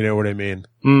snoozer, if you know what I mean.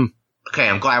 okay,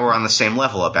 I'm glad we're on the same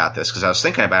level about this, because I was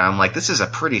thinking about it. I'm like, this is a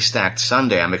pretty stacked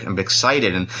Sunday. I'm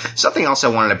excited. And something else I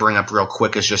wanted to bring up real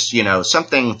quick is just,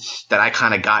 something that I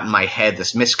kind of got in my head,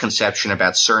 this misconception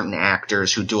about certain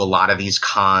actors who do a lot of these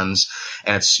cons.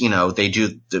 And it's, they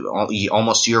do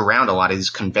almost year round a lot of these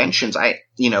conventions.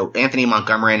 Anthony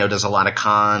Montgomery, I know, does a lot of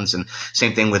cons, and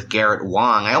same thing with Garrett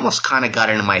Wang. I almost kind of got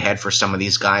it in my head for some of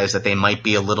these guys that they might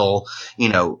be a little,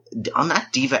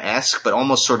 not diva-esque, but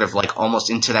almost sort of like almost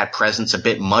into that presence a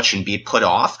bit much and be put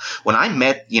off. When I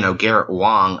met, Garrett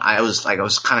Wang, I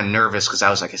was kind of nervous because I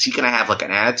was like, is he going to have like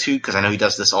an attitude? Because I know he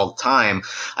does this all the time.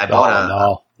 I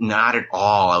bought Not at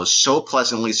all. I was so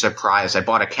pleasantly surprised. I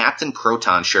bought a Captain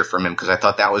Proton shirt from him because I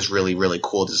thought that was really, really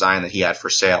cool design that he had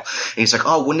for sale. And he's like,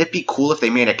 oh, wouldn't it be cool if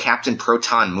they made a Captain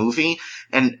Proton movie?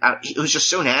 And it was just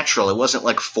so natural. It wasn't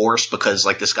like forced because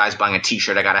like this guy's buying a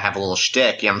t-shirt, I gotta have a little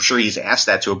shtick. Yeah, I'm sure he's asked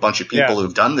that to a bunch of people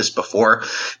who've done this before.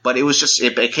 But it was just,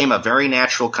 it became a very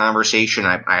natural conversation.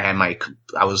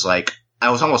 I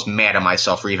was almost mad at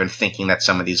myself for even thinking that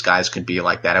some of these guys could be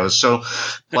like that. I was so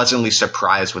pleasantly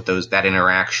surprised with that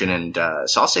interaction. And,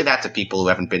 so I'll say that to people who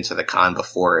haven't been to the con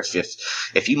before.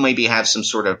 If you maybe have some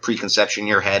sort of preconception in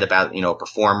your head about, a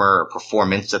performer or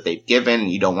performance that they've given,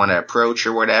 you don't want to approach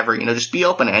or whatever, just be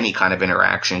open to any kind of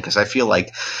interaction. Cause I feel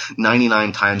like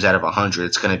 99 times out of 100,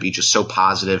 it's going to be just so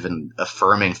positive and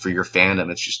affirming for your fandom.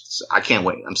 It's just, I can't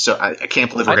wait. I can't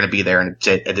believe we're going to be there in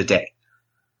a day.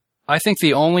 I think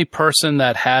the only person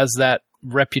that has that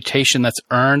reputation that's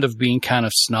earned of being kind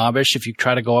of snobbish, if you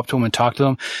try to go up to him and talk to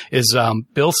him, is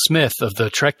Bill Smith of the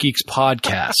Trek Geeks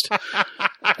podcast.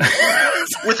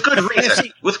 With good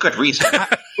reason. With good reason.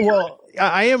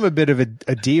 I am a bit of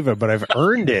a diva, but I've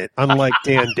earned it, unlike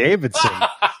Dan Davidson.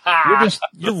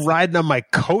 You're riding on my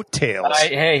coattails.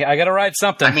 Hey, I got to ride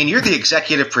something. I mean, you're the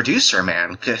executive producer,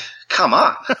 man. Come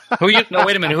on. No,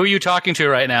 wait a minute. Who are you talking to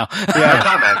right now?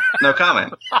 Yeah. No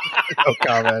comment. No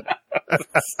comment.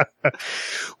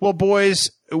 Well,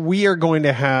 boys, we are going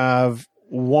to have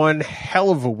one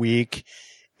hell of a week.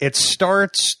 It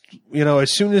starts,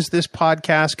 as soon as this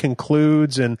podcast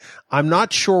concludes, and I'm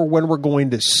not sure when we're going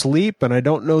to sleep, and I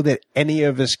don't know that any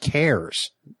of us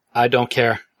cares. I don't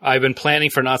care. I've been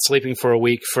planning for not sleeping for a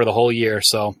week for the whole year,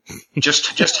 so.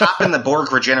 Just hop in the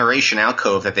Borg regeneration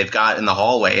alcove that they've got in the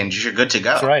hallway, and you're good to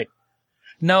go. That's right.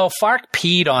 No, Fark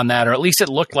peed on that, or at least it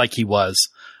looked like he was.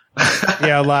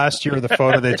 Yeah, last year, the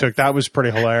photo they took, that was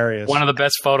pretty hilarious. One of the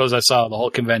best photos I saw of the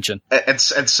whole convention. And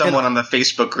someone on the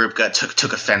Facebook group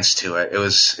took offense to it. It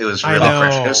was really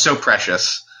precious. It was so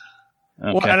precious.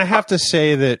 Okay. Well, and I have to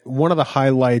say that one of the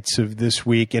highlights of this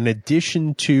week, in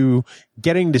addition to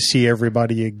getting to see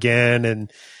everybody again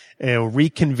and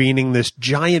reconvening this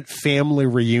giant family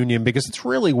reunion, because it's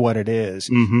really what it is,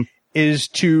 is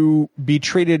to be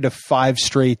treated to 5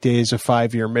 straight days of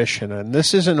 5-year mission. And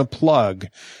this isn't a plug,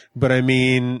 but I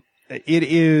mean,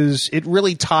 it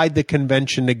really tied the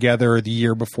convention together the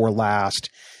year before last.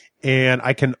 And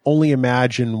I can only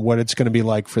imagine what it's going to be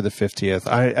like for the 50th.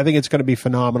 I think it's going to be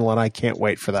phenomenal, and I can't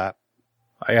wait for that.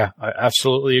 Yeah, I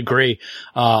absolutely agree.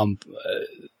 We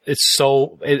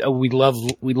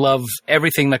love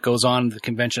everything that goes on at the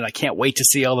convention. I can't wait to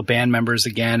see all the band members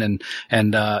again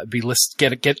and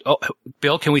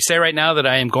Bill, can we say right now that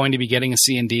I am going to be getting a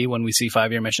C&D when we see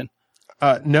 5-year mission?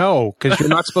 No, because you're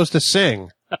not supposed to sing.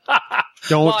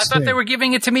 Don't I thought they were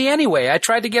giving it to me anyway. I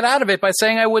tried to get out of it by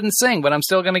saying I wouldn't sing, but I'm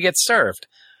still going to get served.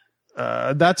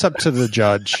 That's up to the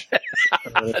judge.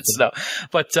 It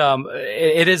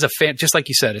is just like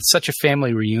you said, it's such a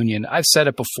family reunion. I've said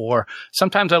it before.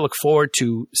 Sometimes I look forward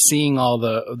to seeing all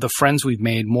the friends we've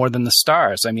made more than the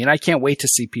stars. I mean, I can't wait to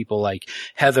see people like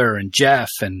Heather and Jeff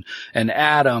and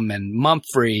Adam and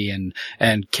Mumphrey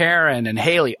and Karen and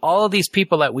Haley. All of these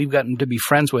people that we've gotten to be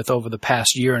friends with over the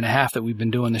past year and a half that we've been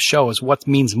doing the show is what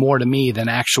means more to me than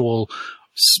actual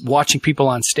watching people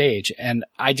on stage. And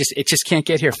it just can't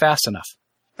get here fast enough.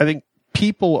 I think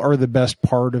people are the best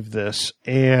part of this,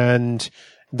 and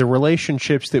the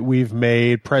relationships that we've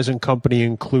made, present company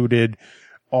included,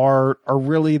 are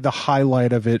really the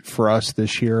highlight of it for us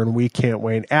this year, and we can't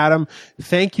wait. Adam,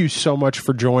 thank you so much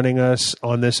for joining us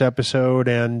on this episode,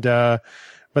 and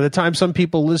by the time some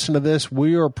people listen to this,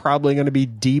 we are probably going to be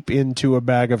deep into a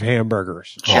bag of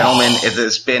hamburgers. Gentlemen, it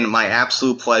has been my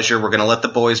absolute pleasure. We're going to let the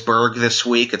boys Berg this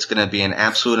week. It's going to be an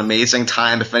absolute amazing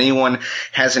time. If anyone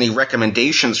has any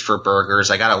recommendations for burgers,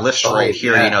 I got a list right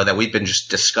here, that we've been just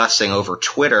discussing over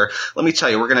Twitter. Let me tell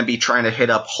you, we're going to be trying to hit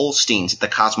up Holstein's at the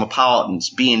Cosmopolitans,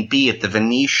 B&B at the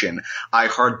Venetian, I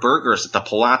Heart Burgers at the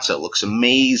Palazzo. It looks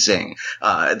amazing.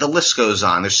 The list goes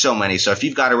on. There's so many. So if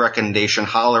you've got a recommendation,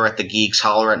 holler at the geeks,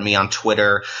 holler holler at me on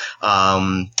Twitter.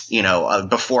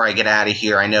 Before I get out of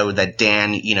here, I know that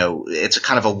Dan, it's a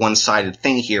kind of a one-sided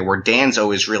thing here where Dan's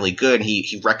always really good.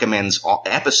 He recommends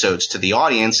episodes to the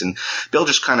audience, and Bill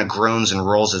just kind of groans and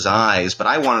rolls his eyes. But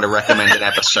I wanted to recommend an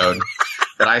episode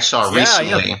that I saw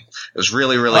recently. Yeah. It was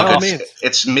really, really good. Man.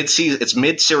 It's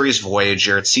mid-series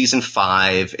Voyager. It's season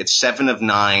 5. It's 7 of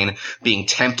 9, being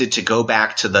tempted to go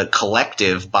back to the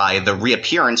collective by the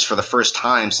reappearance for the first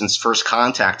time since First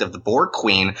Contact of the Borg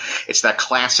Queen. It's that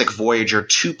classic Voyager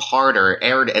 2-parter,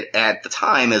 aired at the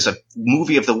time as a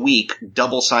movie of the week,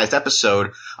 double-sized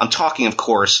episode. I'm talking, of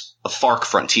course, of Fark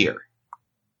Frontier.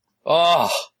 Oh,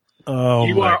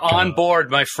 you are on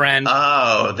board, my friend.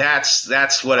 Oh, that's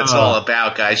what it's all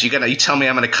about, guys. You tell me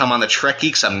I'm going to come on the Trek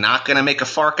Geeks. I'm not going to make a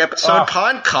Fark episode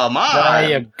pun? Come on.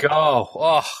 There you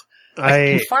go.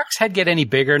 Can Fark's head get any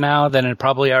bigger now than it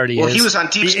probably already is? Well, he was on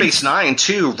Deep Space Nine,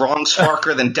 too. Wrong's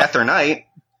Farker than Death or Night.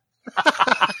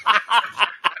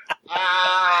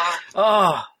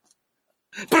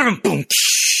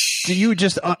 You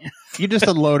just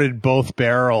unloaded both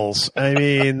barrels. I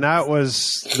mean, that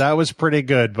was pretty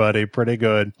good, buddy. Pretty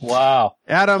good. Wow.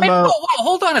 Adam,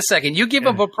 hold on a second. You give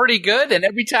him a pretty good, and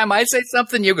every time I say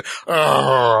something, you go,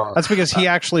 oh. That's because he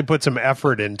actually put some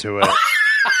effort into it.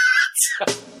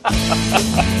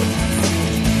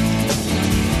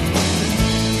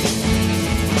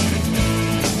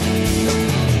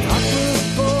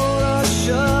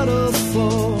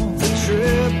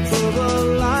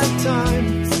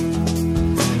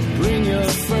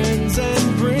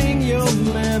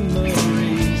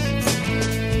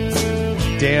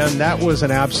 Dan, that was an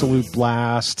absolute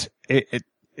blast.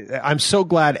 I'm so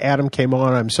glad Adam came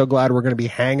on. I'm so glad we're going to be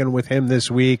hanging with him this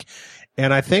week.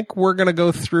 And I think we're going to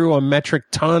go through a metric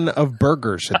ton of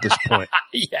burgers at this point.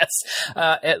 Yes.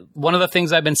 One of the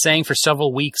things I've been saying for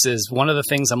several weeks is one of the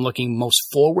things I'm looking most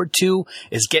forward to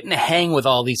is getting to hang with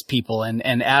all these people.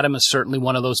 And Adam is certainly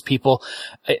one of those people.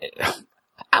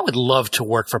 I would love to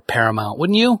work for Paramount,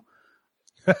 wouldn't you?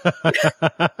 You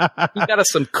got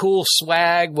us some cool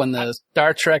swag when the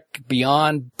Star Trek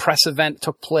Beyond press event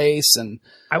took place, and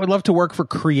I would love to work for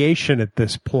Creation at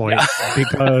this point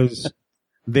because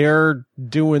they're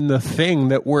doing the thing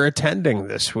that we're attending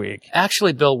this week.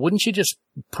 Actually, Bill, wouldn't you just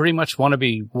pretty much want to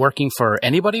be working for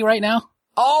anybody right now?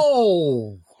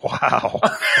 Oh, wow.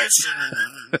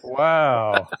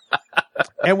 Wow.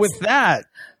 And with that,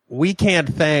 we can't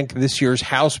thank this year's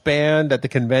house band at the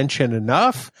convention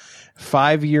enough.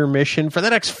 5-year mission for the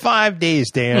next 5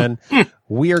 days, Dan.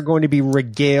 We are going to be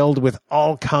regaled with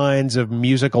all kinds of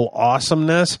musical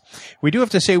awesomeness. We do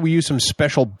have to say we use some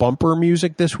special bumper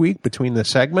music this week between the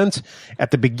segments.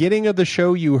 At the beginning of the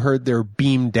show, you heard their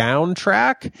Beam Down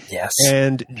track. Yes.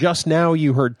 And just now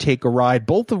you heard Take a Ride,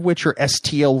 both of which are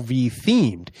STLV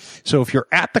themed. So if you're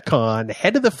at the con,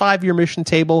 head to the 5-year mission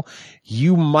table.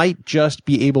 You might just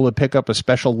be able to pick up a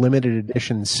special limited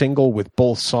edition single with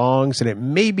both songs, and it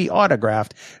may be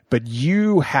autographed, but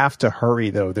you have to hurry,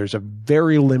 though. There's a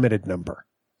very limited number.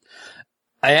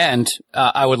 And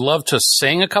I would love to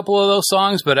sing a couple of those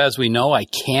songs, but as we know, I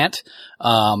can't.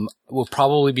 We'll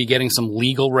probably be getting some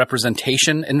legal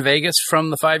representation in Vegas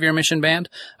from the 5-year mission band,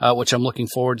 which I'm looking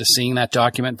forward to seeing that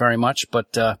document very much.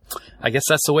 But I guess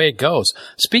that's the way it goes.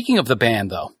 Speaking of the band,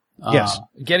 though, yes,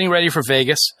 getting ready for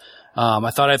Vegas.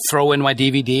 I thought I'd throw in my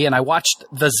DVD, and I watched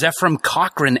the Zephram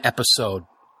Cochrane episode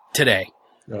today.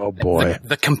 Oh, boy.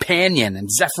 The Companion and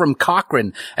Zephram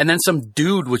Cochrane, and then some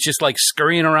dude was just like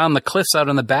scurrying around the cliffs out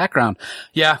in the background.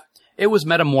 Yeah, it was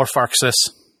Metamorphosis.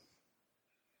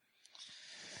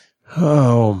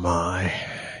 Oh, my.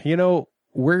 You know,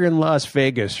 we're in Las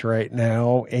Vegas right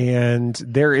now, and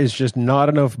there is just not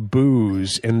enough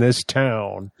booze in this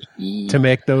town to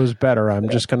make those better. I'm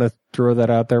just going to throw that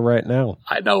out there right now.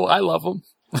 I know. I love them.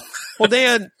 Well,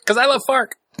 Dan. Because I love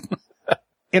Fark.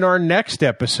 In our next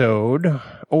episode,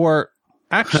 or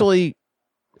actually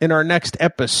in our next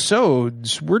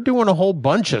episodes, we're doing a whole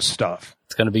bunch of stuff.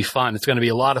 It's going to be fun. It's going to be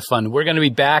a lot of fun. We're going to be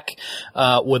back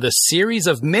with a series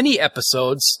of mini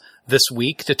episodes this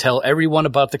week to tell everyone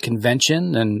about the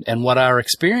convention and what our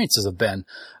experiences have been.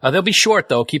 They'll be short,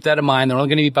 though. Keep that in mind. They're only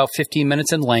going to be about 15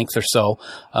 minutes in length or so.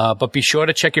 But be sure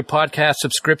to check your podcast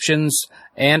subscriptions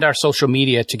and our social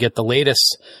media to get the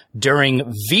latest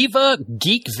during Viva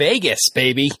Geek Vegas,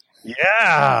 baby.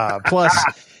 Yeah. Plus,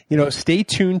 stay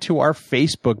tuned to our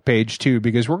Facebook page, too,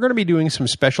 because we're going to be doing some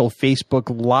special Facebook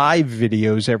Live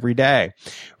videos every day.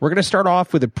 We're going to start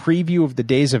off with a preview of the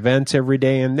day's events every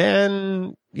day, and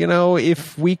then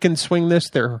if we can swing this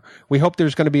there, we hope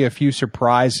there's going to be a few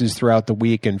surprises throughout the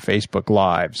week in Facebook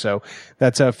Live. So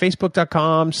that's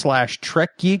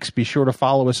facebook.com/Trek Geeks. Be sure to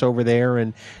follow us over there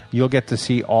and you'll get to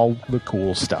see all the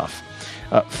cool stuff.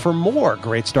 For more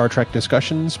great Star Trek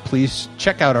discussions, please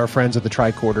check out our friends at the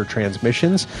Tricorder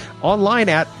Transmissions online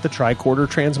at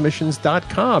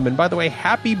thetricordertransmissions.com. And by the way,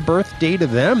 happy birthday to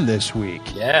them this week.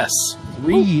 Yes.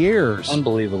 3 years.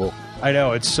 Unbelievable. I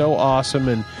know, it's so awesome,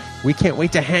 and we can't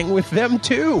wait to hang with them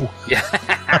too. Yeah.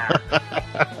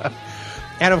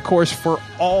 And of course, for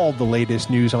all the latest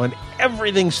news on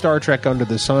everything Star Trek under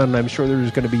the sun, I'm sure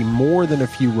there's going to be more than a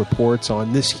few reports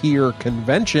on this here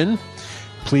convention.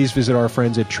 Please visit our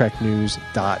friends at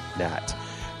treknews.net.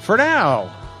 For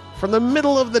now, from the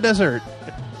middle of the desert,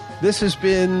 this has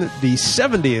been the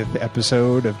 70th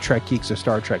episode of Trek Geeks, a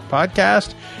Star Trek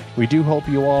podcast. We do hope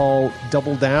you all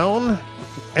double down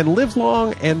and live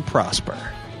long and prosper.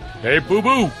 Hey,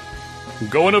 boo-boo. I'm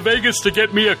going to Vegas to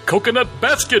get me a coconut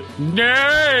basket.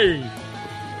 Nay!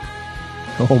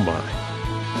 Oh, my.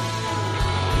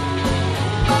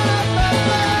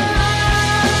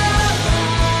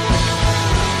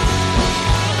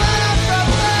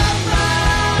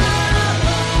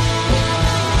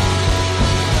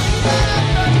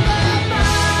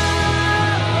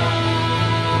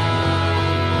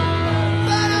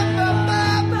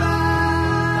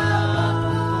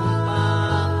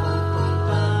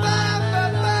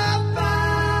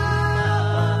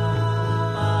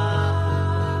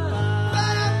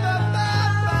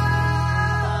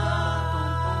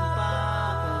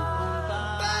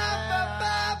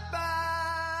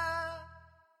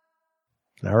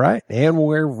 All right, and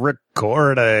we're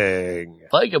recording.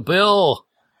 Thank you, Bill.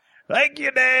 Thank you,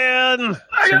 Dan.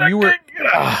 So you were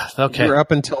okay. You were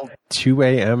up until 2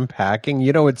 a.m. packing.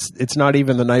 It's not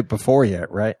even the night before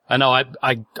yet, right? I know.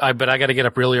 But I got to get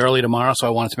up really early tomorrow, so I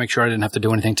wanted to make sure I didn't have to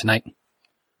do anything tonight.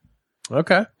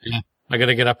 Okay. Yeah. I got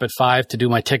to get up at 5 to do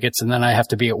my tickets, and then I have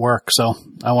to be at work. So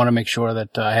I want to make sure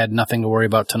that I had nothing to worry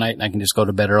about tonight, and I can just go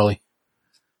to bed early.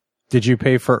 Did you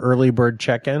pay for early bird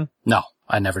check-in? No,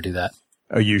 I never do that.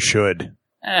 Oh, you should.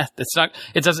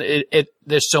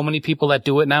 There's so many people that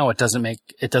do it now. It's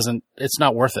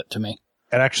not worth it to me.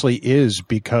 It actually is,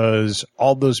 because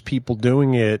all those people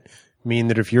doing it mean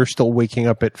that if you're still waking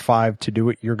up at 5 to do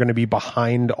it, you're going to be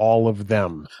behind all of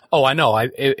them. Oh, I know.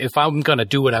 If I'm going to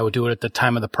do it, I would do it at the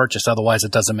time of the purchase. Otherwise,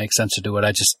 it doesn't make sense to do it.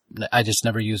 I just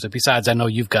never use it. Besides, I know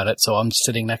you've got it, so I'm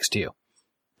sitting next to you.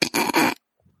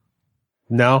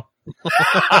 No.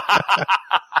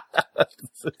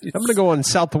 I'm going to go on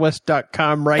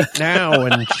southwest.com right now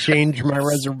and change my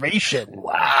reservation.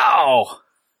 Wow.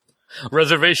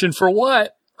 Reservation for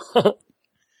what?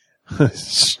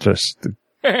 It's just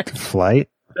the flight.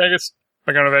 Vegas.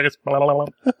 We're going to Vegas.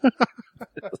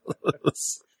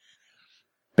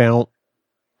 Bounce.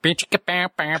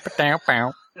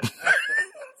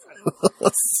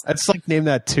 That's like name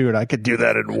that tune. I could do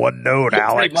that in one note,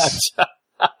 Alex. Pretty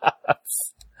much.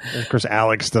 Of course,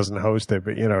 Alex doesn't host it,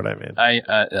 but you know what I mean.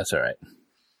 That's all right.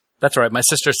 That's all right. My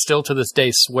sister still to this day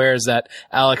swears that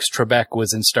Alex Trebek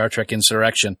was in Star Trek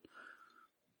Insurrection.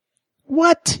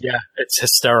 What? Yeah, it's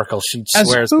hysterical. She As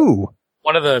swears. who?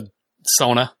 One of the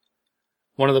Sona.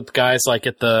 One of the guys, like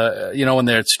at the, when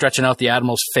they're stretching out the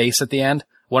Admiral's face at the end.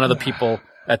 One of the people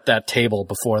at that table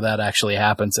before that actually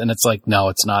happens. And it's like, no,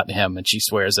 it's not him. And she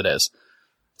swears it is.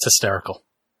 It's hysterical.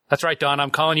 That's right, Don.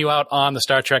 I'm calling you out on the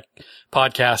Star Trek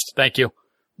podcast. Thank you.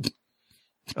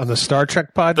 On the Star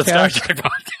Trek podcast? The Star Trek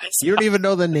podcast. You don't even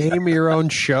know the name of your own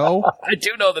show? I do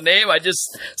know the name. I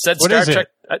just said what Star is Trek.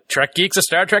 Trek Geeks, a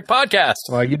Star Trek podcast.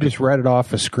 Well, you just read it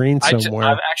off a screen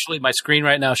somewhere. My screen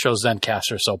right now shows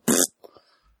Zencaster, so.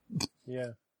 Yeah.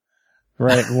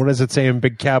 Right. What does it say in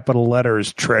big capital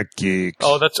letters? Trek Geeks.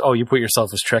 Oh, you put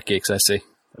yourself as Trek Geeks, I see.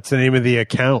 That's the name of the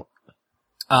account.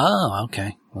 Oh,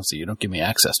 okay. Well, see, you don't give me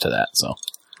access to that, so.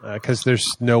 Because there's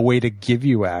no way to give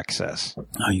you access.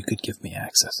 Oh, you could give me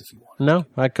access if you want. No,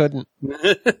 I couldn't.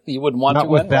 You wouldn't want Not to.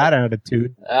 with that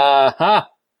attitude. Uh-huh.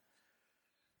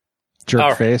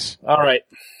 Jerk face. All right.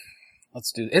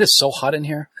 Let's do it. It is so hot in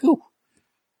here. Whew.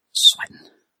 Sweating.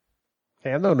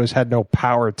 Hey, I noticed had no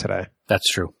power today. That's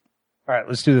true. All right,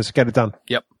 let's do this. Get it done.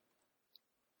 Yep.